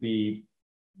of the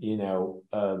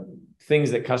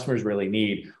things that customers really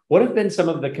need. What have been some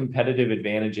of the competitive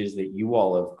advantages that you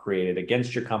all have created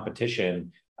against your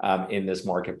competition in this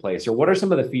marketplace? Or what are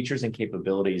some of the features and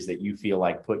capabilities that you feel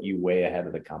like put you way ahead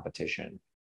of the competition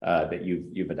that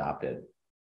you've adopted?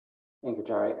 Thank you,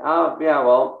 Jary.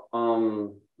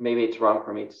 Maybe it's wrong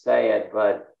for me to say it,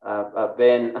 but I've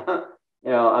been,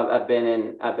 I've been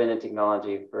in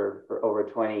technology for over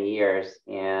 20 years,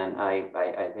 and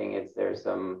I think there's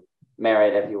some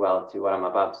merit, if you will, to what I'm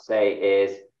about to say.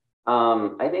 Is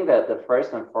I think that the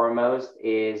first and foremost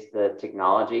is the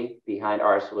technology behind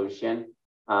our solution.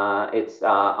 It's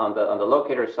on the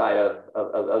locator side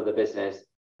of the business.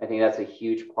 I think that's a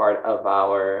huge part of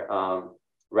our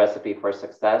recipe for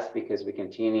success, because we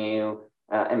continue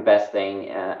investing,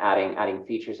 adding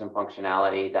features and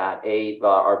functionality that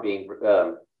are being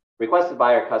requested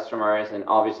by our customers, and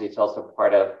obviously it's also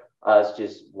part of us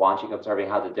just watching, observing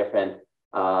how the different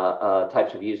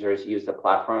types of users use the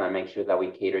platform and make sure that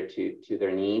we cater to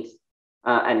their needs.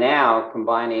 And now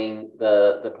combining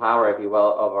the power, if you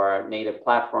will, of our native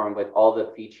platform with all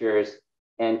the features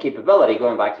and capability,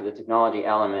 going back to the technology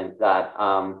element that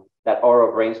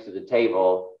Oro brings to the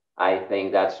table, I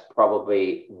think that's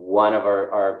probably one of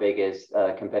our biggest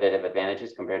competitive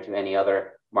advantages compared to any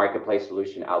other marketplace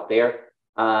solution out there.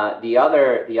 The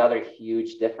other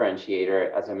huge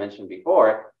differentiator, as I mentioned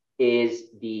before, is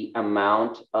the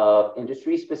amount of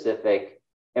industry-specific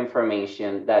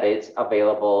information that is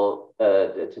available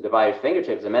to the buyer's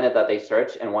fingertips the minute that they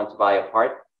search and want to buy a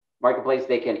part. marketplace,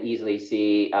 they can easily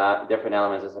see different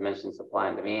elements, as I mentioned, supply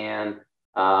and demand,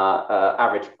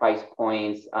 average price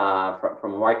points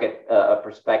from a market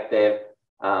perspective,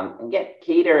 and get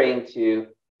catering to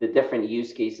the different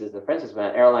use cases. For instance, when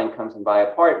an airline comes and buy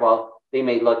a part, well, they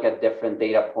may look at different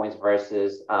data points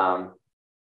versus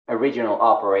a regional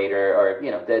operator, or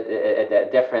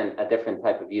a different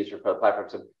type of user for the platform.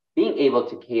 So being able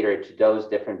to cater to those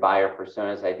different buyer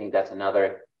personas, I think that's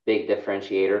another big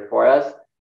differentiator for us.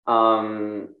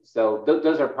 So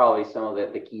those are probably some of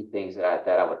the key things that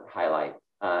I would highlight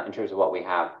in terms of what we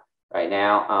have right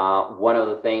now. One of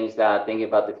the things that thinking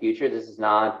about the future, this is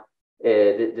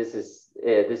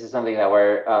something that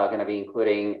we're going to be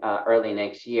including early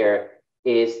next year,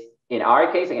 is in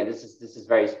our case, again, this is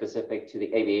very specific to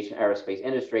the aviation aerospace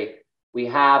industry. We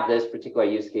have this particular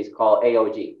use case called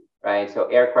AOG, right? So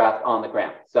aircraft on the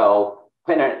ground. So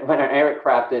when an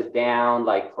aircraft is down,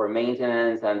 like for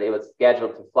maintenance, and it was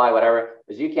scheduled to fly, whatever,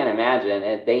 as you can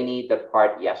imagine, they need the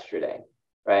part yesterday,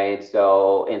 right?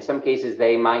 So in some cases,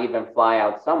 they might even fly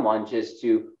out someone just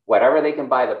to whatever they can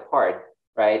buy the part,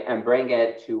 right, and bring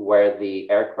it to where the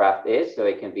aircraft is, so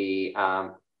it can be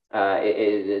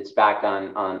it's back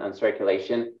on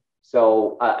circulation.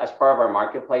 So as part of our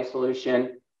marketplace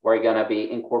solution, we're going to be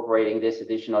incorporating this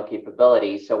additional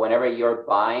capability. So whenever you're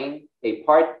buying a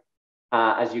part,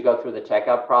 as you go through the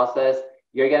checkout process,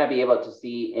 you're going to be able to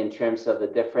see in terms of the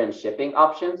different shipping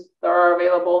options that are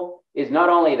available, is not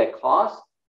only the cost,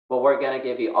 but we're going to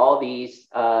give you all these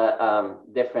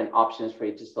different options for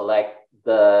you to select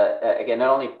again, not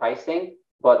only pricing,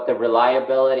 but the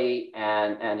reliability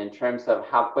and in terms of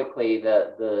how quickly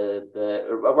we're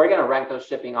going to rank those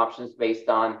shipping options based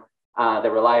on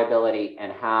the reliability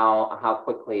and how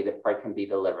quickly the part can be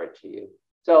delivered to you.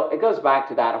 So it goes back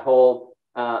to that whole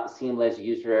seamless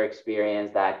user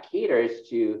experience that caters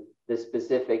to the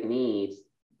specific needs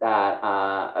that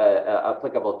are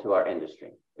applicable to our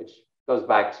industry, which goes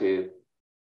back to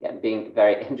being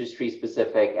very industry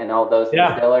specific and all those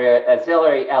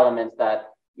ancillary elements that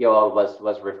Yoav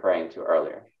was referring to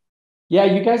earlier. Yeah,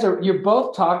 you're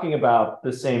both talking about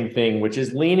the same thing, which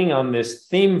is leaning on this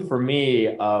theme for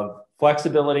me of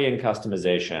flexibility and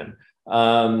customization.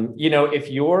 If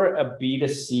you're a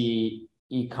B2C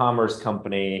e-commerce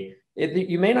company,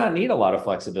 you may not need a lot of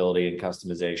flexibility and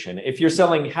customization. If you're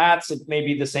selling hats, it may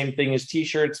be the same thing as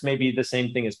t-shirts, maybe the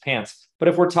same thing as pants. But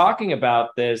if we're talking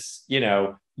about this,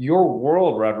 your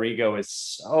world, Rodrigo, is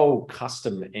so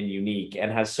custom and unique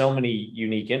and has so many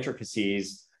unique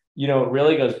intricacies. It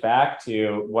really goes back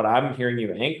to what I'm hearing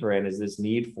you anchor in, is this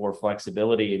need for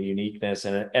flexibility and uniqueness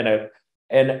and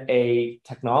a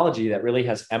technology that really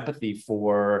has empathy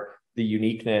for the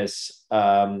uniqueness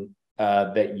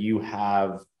that you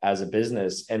have as a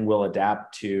business, and will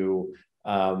adapt to,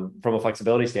 from a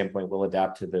flexibility standpoint, will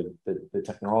adapt to the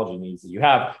technology needs that you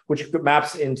have, which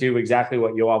maps into exactly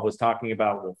what Yoav was talking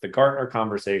about with the Gartner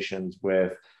conversations,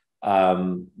 with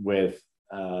the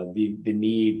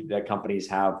need that companies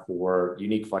have for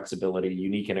unique flexibility,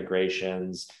 unique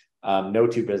integrations, no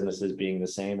two businesses being the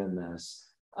same in this.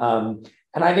 And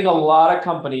I think a lot of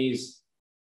companies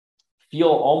feel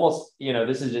almost,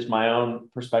 this is just my own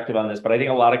perspective on this, but I think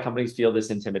a lot of companies feel this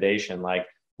intimidation, like,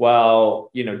 well,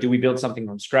 do we build something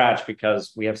from scratch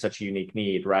because we have such a unique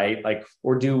need, right? Like,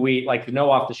 or do we, like,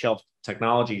 no off-the-shelf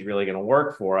technology is really going to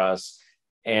work for us?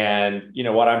 And,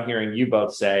 what I'm hearing you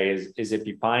both say is if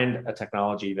you find a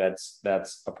technology that's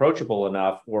approachable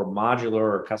enough, or modular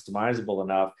or customizable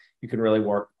enough, you can really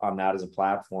work on that as a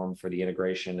platform for the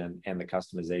integration and the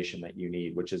customization that you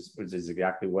need, which is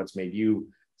exactly what's made you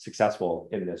successful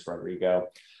in this, Rodrigo.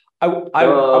 One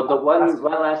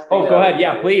last thing. Oh, go ahead.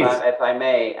 Yeah, please. If I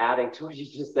may, adding to what you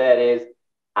just said, is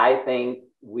I think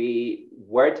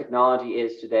where technology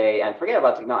is today, and forget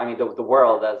about technology, I mean, the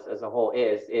world as a whole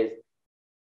is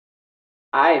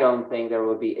I don't think there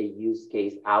will be a use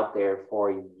case out there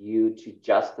for you to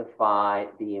justify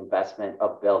the investment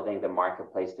of building the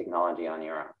marketplace technology on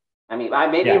your own. I mean, I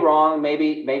may be wrong.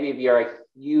 Maybe if you're a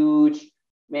huge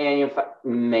manufacturer,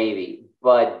 maybe.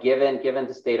 But given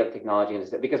the state of technology,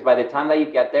 because by the time that you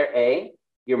get there,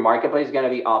 your marketplace is going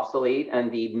to be obsolete,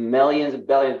 and the millions and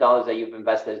billions of dollars that you've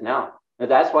invested is now. And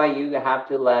that's why you have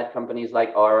to let companies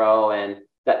like Oro, and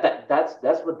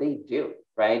that's what they do,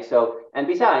 right? So, and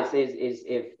besides, is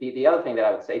if the other thing that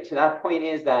I would say to that point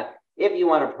is that if you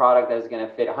want a product that is going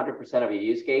to fit 100% of your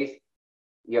use case,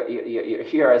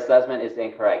 your assessment is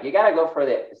incorrect. You got to go for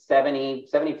the 70,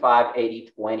 75,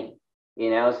 80, 20.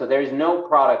 So there's no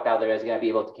product out there that's going to be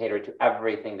able to cater to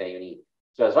everything that you need.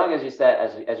 So as long as you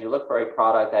as you look for a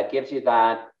product that gives you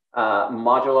that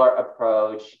modular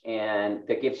approach, and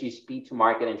that gives you speed to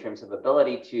market in terms of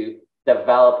ability to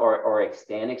develop or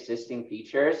extend existing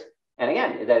features. And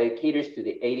again, that it caters to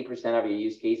the 80% of your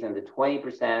use case, and the 20%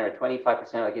 or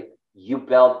 25%, like if you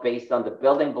build based on the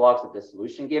building blocks that the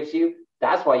solution gives you.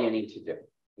 That's what you need to do.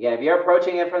 Again, if you're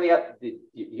approaching it from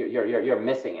you're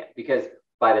missing it, because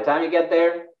by the time you get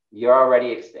there, you're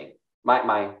already extinct.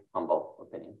 My humble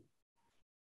opinion.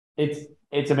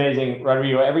 It's amazing,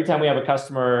 Rodrigo. Every time we have a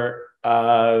customer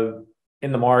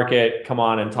in the market come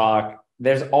on and talk,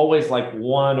 there's always like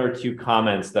one or two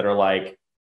comments that are like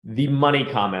the money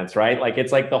comments, right? Like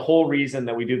it's like the whole reason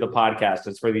that we do the podcast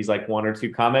is for these like one or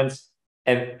two comments.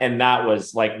 And that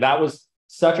was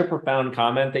such a profound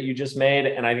comment that you just made.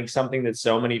 And I think something that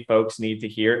so many folks need to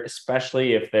hear,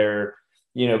 especially if they're,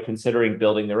 considering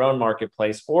building their own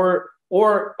marketplace, or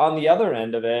on the other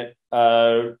end of it,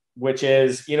 which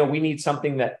is, we need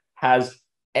something that has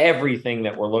everything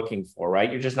that we're looking for,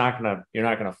 right? You're not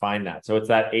gonna find that. So it's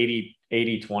that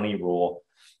 80-20 rule.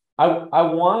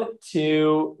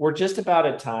 We're just about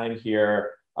at time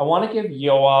here. I want to give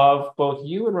Yoav, both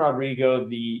you and Rodrigo,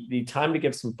 the time to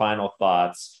give some final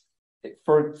thoughts.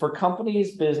 For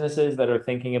companies, businesses that are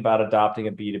thinking about adopting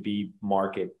a B2B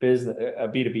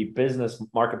business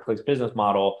marketplace business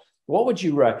model, what would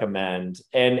you recommend?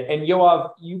 And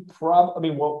Yoav,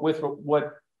 with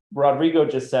what Rodrigo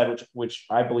just said, which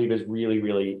I believe is really,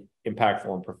 really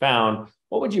impactful and profound,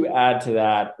 what would you add to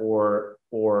that or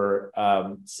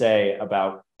say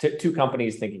about two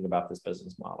companies thinking about this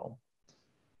business model?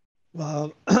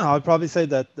 Well, I would probably say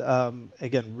that,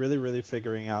 again, really, really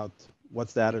figuring out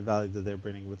what's the added value that they're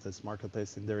bringing with this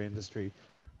marketplace in their industry.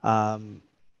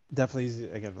 Definitely,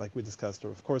 again, like we discussed, or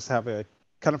of course, have a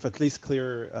kind of at least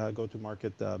clear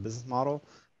go-to-market business model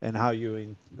and how you're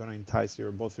going to entice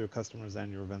both your customers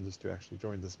and your vendors to actually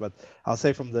join this. But I'll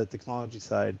say from the technology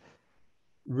side,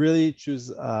 really choose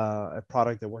a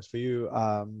product that works for you.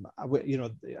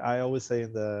 I always say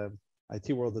in the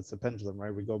IT world, it's a pendulum,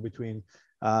 right? We go between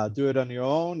do it on your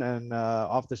own and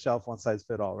off the shelf, one size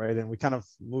fit all, right? And we kind of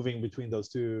moving between those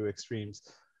two extremes.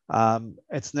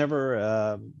 It's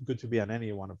never good to be on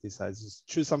any one of these sides. Just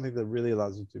choose something that really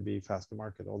allows you to be fast to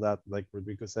market. All that, like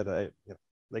Rodrigo said,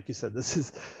 like you said,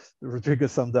 Rodrigo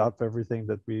summed up everything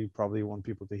that we probably want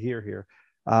people to hear here.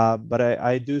 But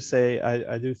I do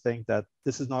think that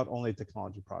this is not only a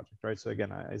technology project, right? So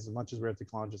again, as much as we're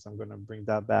technologists, I'm going to bring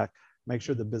that back. Make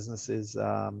sure the business is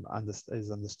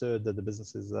understood, that the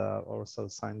business is also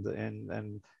signed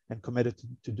in and committed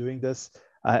to doing this,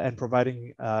 and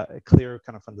providing a clear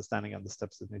kind of understanding of the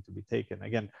steps that need to be taken.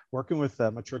 Again, working with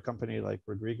a mature company like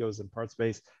Rodrigo's and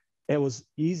PartsBase, it was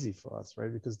easy for us,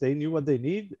 right? Because they knew what they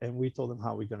need, and we told them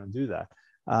how we're going to do that.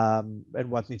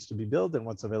 And what needs to be built and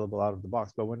what's available out of the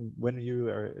box. But when you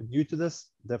are new to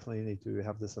this, definitely need to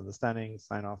have this understanding,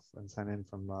 sign off and sign in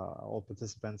from all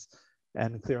participants,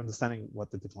 and clear understanding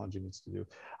what the technology needs to do.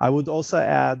 I would also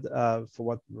add, for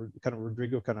what kind of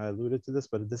Rodrigo kind of alluded to this,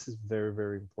 but this is very,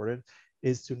 very important,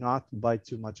 is to not buy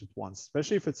too much at once,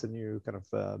 especially if it's a new kind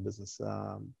of business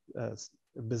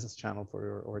channel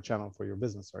or a channel for your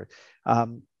business. Sorry,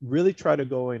 really try to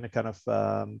go in a kind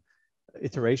of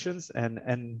iterations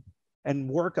and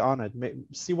work on it.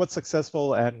 See what's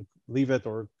successful and leave it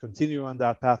or continue on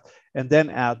that path, and then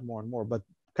add more and more. But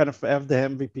kind of have the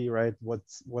MVP, right?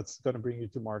 What's going to bring you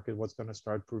to market? What's going to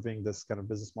start proving this kind of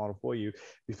business model for you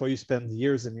before you spend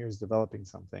years and years developing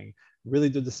something? Really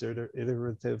do this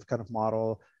iterative kind of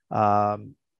model.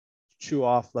 Chew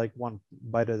off like one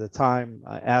bite at a time.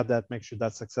 Add that, make sure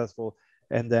that's successful,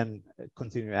 and then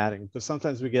continue adding. Because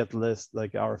sometimes we get lists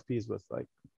like RFPs with like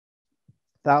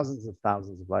thousands of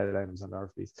light items on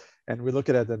RFPs, and we look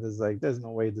at it and it's like, there's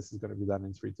no way this is going to be done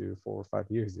in 3 to 4 or 5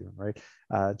 years even, right?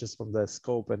 Just from the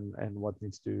scope and what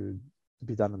needs to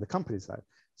be done on the company side.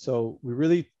 So we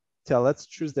really let's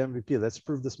choose the MVP. Let's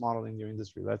prove this model in your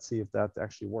industry. Let's see if that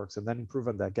actually works, and then improve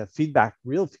on that. Get feedback,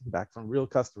 real feedback from real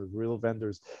customers, real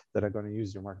vendors that are going to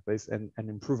use your marketplace, and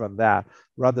improve on that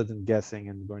rather than guessing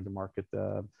and going to market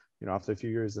after a few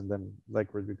years, and then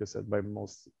like Rodrigo said, by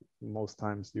most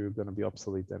times you're going to be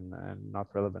obsolete and not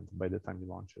relevant by the time you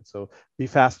launch it. So be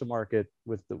fast to market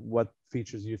with what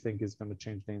features you think is going to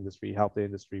change the industry, help the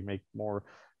industry, make more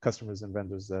customers and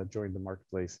vendors join the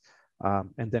marketplace,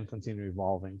 and then continue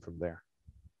evolving from there.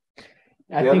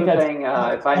 The other thing,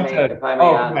 if I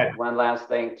may add one last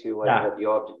thing to what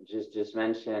you just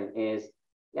mentioned is,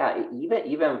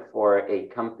 even for a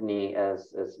company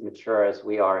as mature as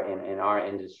we are in our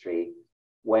industry,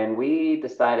 when we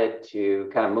decided to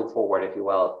kind of move forward, if you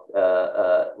will,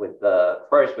 with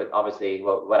obviously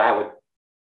what I would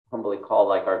humbly call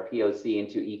like our POC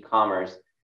into e-commerce,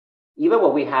 even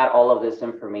when we had all of this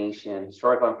information,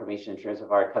 historical information in terms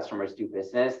of our customers do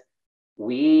business,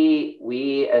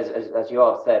 we as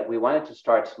Yoav said, we wanted to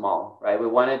start small, right? We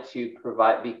wanted to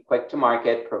be quick to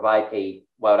market, provide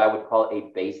what I would call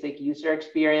a basic user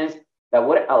experience that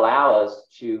would allow us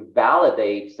to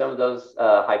validate some of those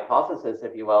hypotheses,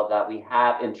 if you will, that we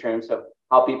have in terms of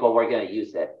how people were going to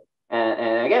use it.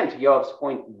 And again, to Yoav's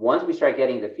point, once we start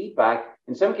getting the feedback,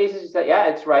 in some cases we said, yeah,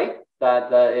 it's right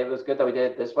that it was good that we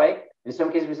did it this way. In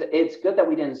some cases we said, it's good that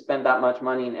we didn't spend that much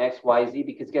money in X, Y, Z,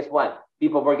 because guess what?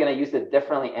 People were going to use it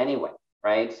differently anyway,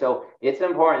 right? So it's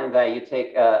important that you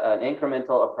take an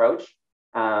incremental approach.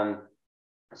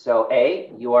 So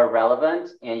you are relevant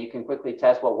and you can quickly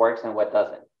test what works and what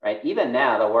doesn't, right? Even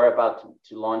now that we're about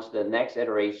to launch the next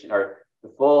iteration or the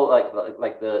full,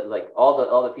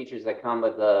 all the features that come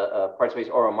with the PartsBase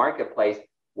Oro marketplace,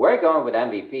 we're going with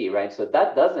MVP, right? So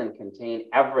that doesn't contain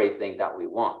everything that we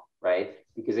want, right?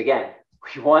 Because again,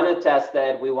 we want to test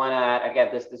it. We want to, again,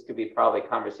 this could be probably a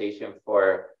conversation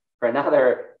for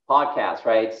another podcast,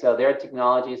 right? So there are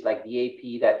technologies like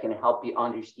DAP that can help you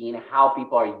understand how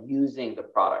people are using the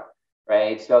product,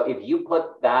 right? So if you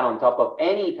put that on top of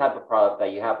any type of product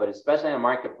that you have, but especially in a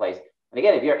marketplace, and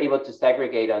again, if you're able to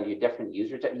segregate on your different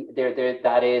users,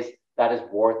 that is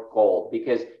worth gold,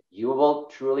 because you will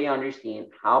truly understand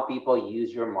how people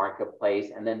use your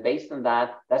marketplace. And then based on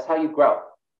that, that's how you grow,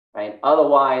 right?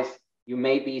 Otherwise, you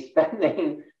may be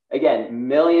spending, again,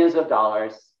 millions of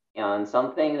dollars on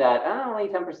something that only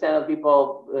 10% of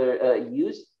people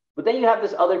use, but then you have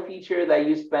this other feature that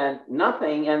you spend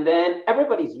nothing, and then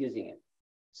everybody's using it.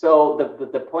 So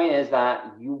the point is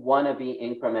that you want to be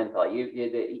incremental.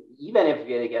 Even if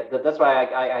you get, that's why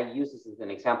I use this as an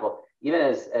example. Even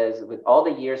as with all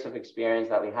the years of experience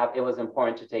that we have, it was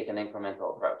important to take an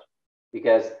incremental approach,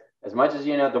 because as much as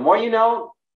you know, the more you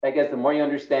know, I guess the more you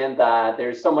understand that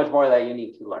there's so much more that you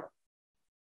need to learn.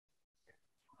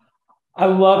 I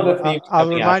love the theme. I'll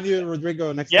remind you,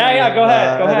 Rodrigo, next time. Yeah, go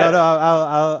ahead. Go ahead. No,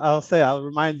 I'll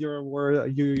remind your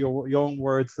own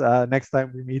words next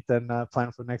time we meet and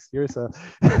plan for next year. So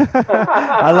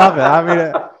I love it. I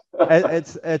mean,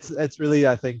 it's really,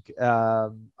 I think,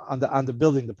 on the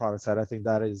building the product side, I think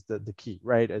that is the key,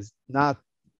 right? Is not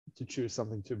to choose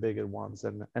something too big at once,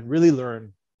 and really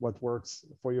learn what works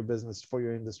for your business, for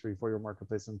your industry, for your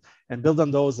marketplace, and build on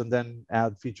those, and then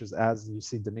add features as you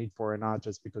see the need for, and not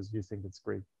just because you think it's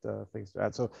great things to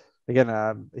add. So again,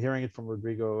 hearing it from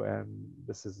Rodrigo, and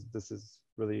this is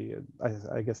really,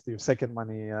 I guess, your second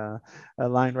money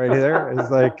line right there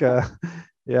is like,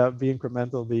 yeah, be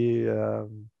incremental, be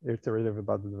iterative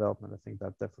about the development. I think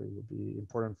that definitely would be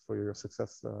important for your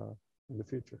success in the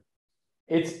future.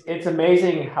 It's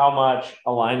amazing how much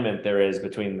alignment there is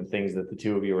between the things that the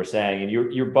two of you are saying, and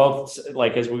you're both,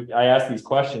 like, I asked these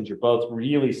questions, you're both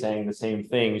really saying the same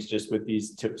things, just with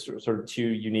these two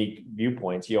unique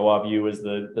viewpoints. Yoav, you as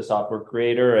the software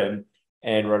creator,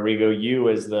 and Rodrigo, you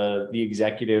as the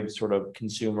executive sort of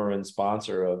consumer and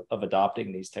sponsor of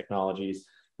adopting these technologies.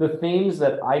 The themes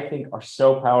that I think are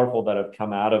so powerful that have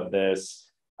come out of this,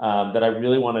 that I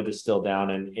really want to distill down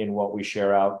in what we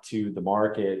share out to the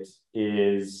market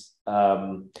is,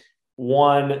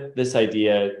 one, this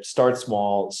idea, start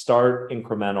small, start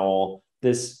incremental,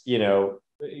 this,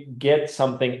 get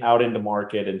something out into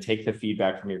market and take the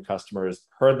feedback from your customers.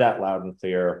 Heard that loud and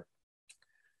clear.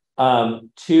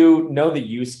 Two, know the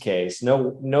use case,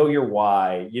 know your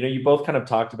why. You both kind of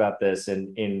talked about this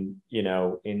in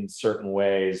certain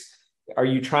ways. Are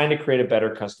you trying to create a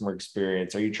better customer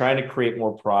experience? Are you trying to create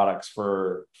more products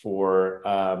for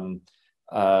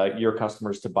your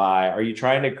customers to buy? Are you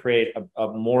trying to create a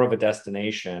more of a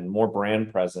destination, more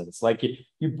brand presence? Like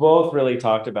you both really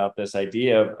talked about this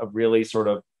idea of really sort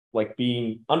of like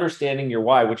understanding your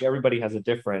why, which everybody has a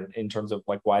different in terms of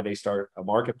like why they start a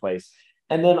marketplace.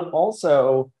 And then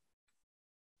also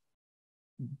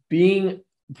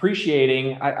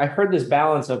appreciating, I heard this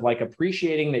balance of like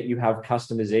appreciating that you have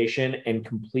customization and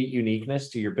complete uniqueness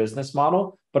to your business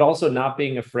model, but also not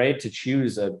being afraid to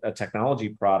choose a technology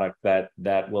product that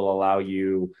will allow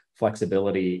you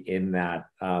flexibility in that,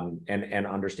 and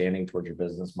understanding towards your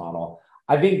business model.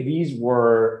 I think these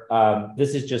are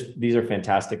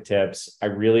fantastic tips. I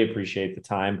really appreciate the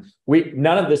time.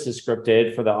 None of this is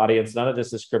scripted for the audience. None of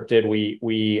this is scripted.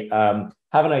 We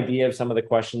have an idea of some of the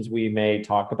questions we may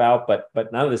talk about, but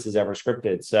none of this is ever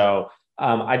scripted. So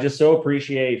I just so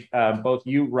appreciate both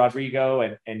you, Rodrigo,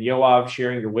 and Yoav,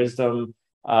 sharing your wisdom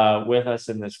with us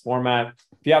in this format.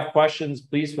 If you have questions,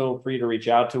 please feel free to reach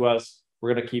out to us.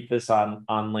 We're going to keep this on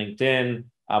LinkedIn.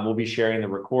 We'll be sharing the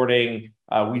recording.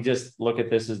 We just look at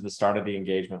this as the start of the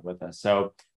engagement with us.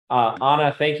 So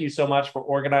Anna, thank you so much for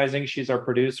organizing. She's our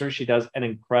producer. She does an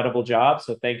incredible job.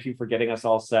 So thank you for getting us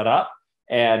all set up.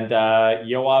 And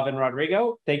Yoav and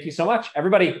Rodrigo, thank you so much.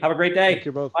 Everybody, have a great day. Thank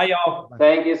you both. Bye, y'all.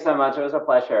 Thank you so much. It was a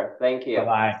pleasure. Thank you.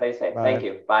 Bye-bye. Stay safe. Bye. Thank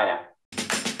you. Bye now.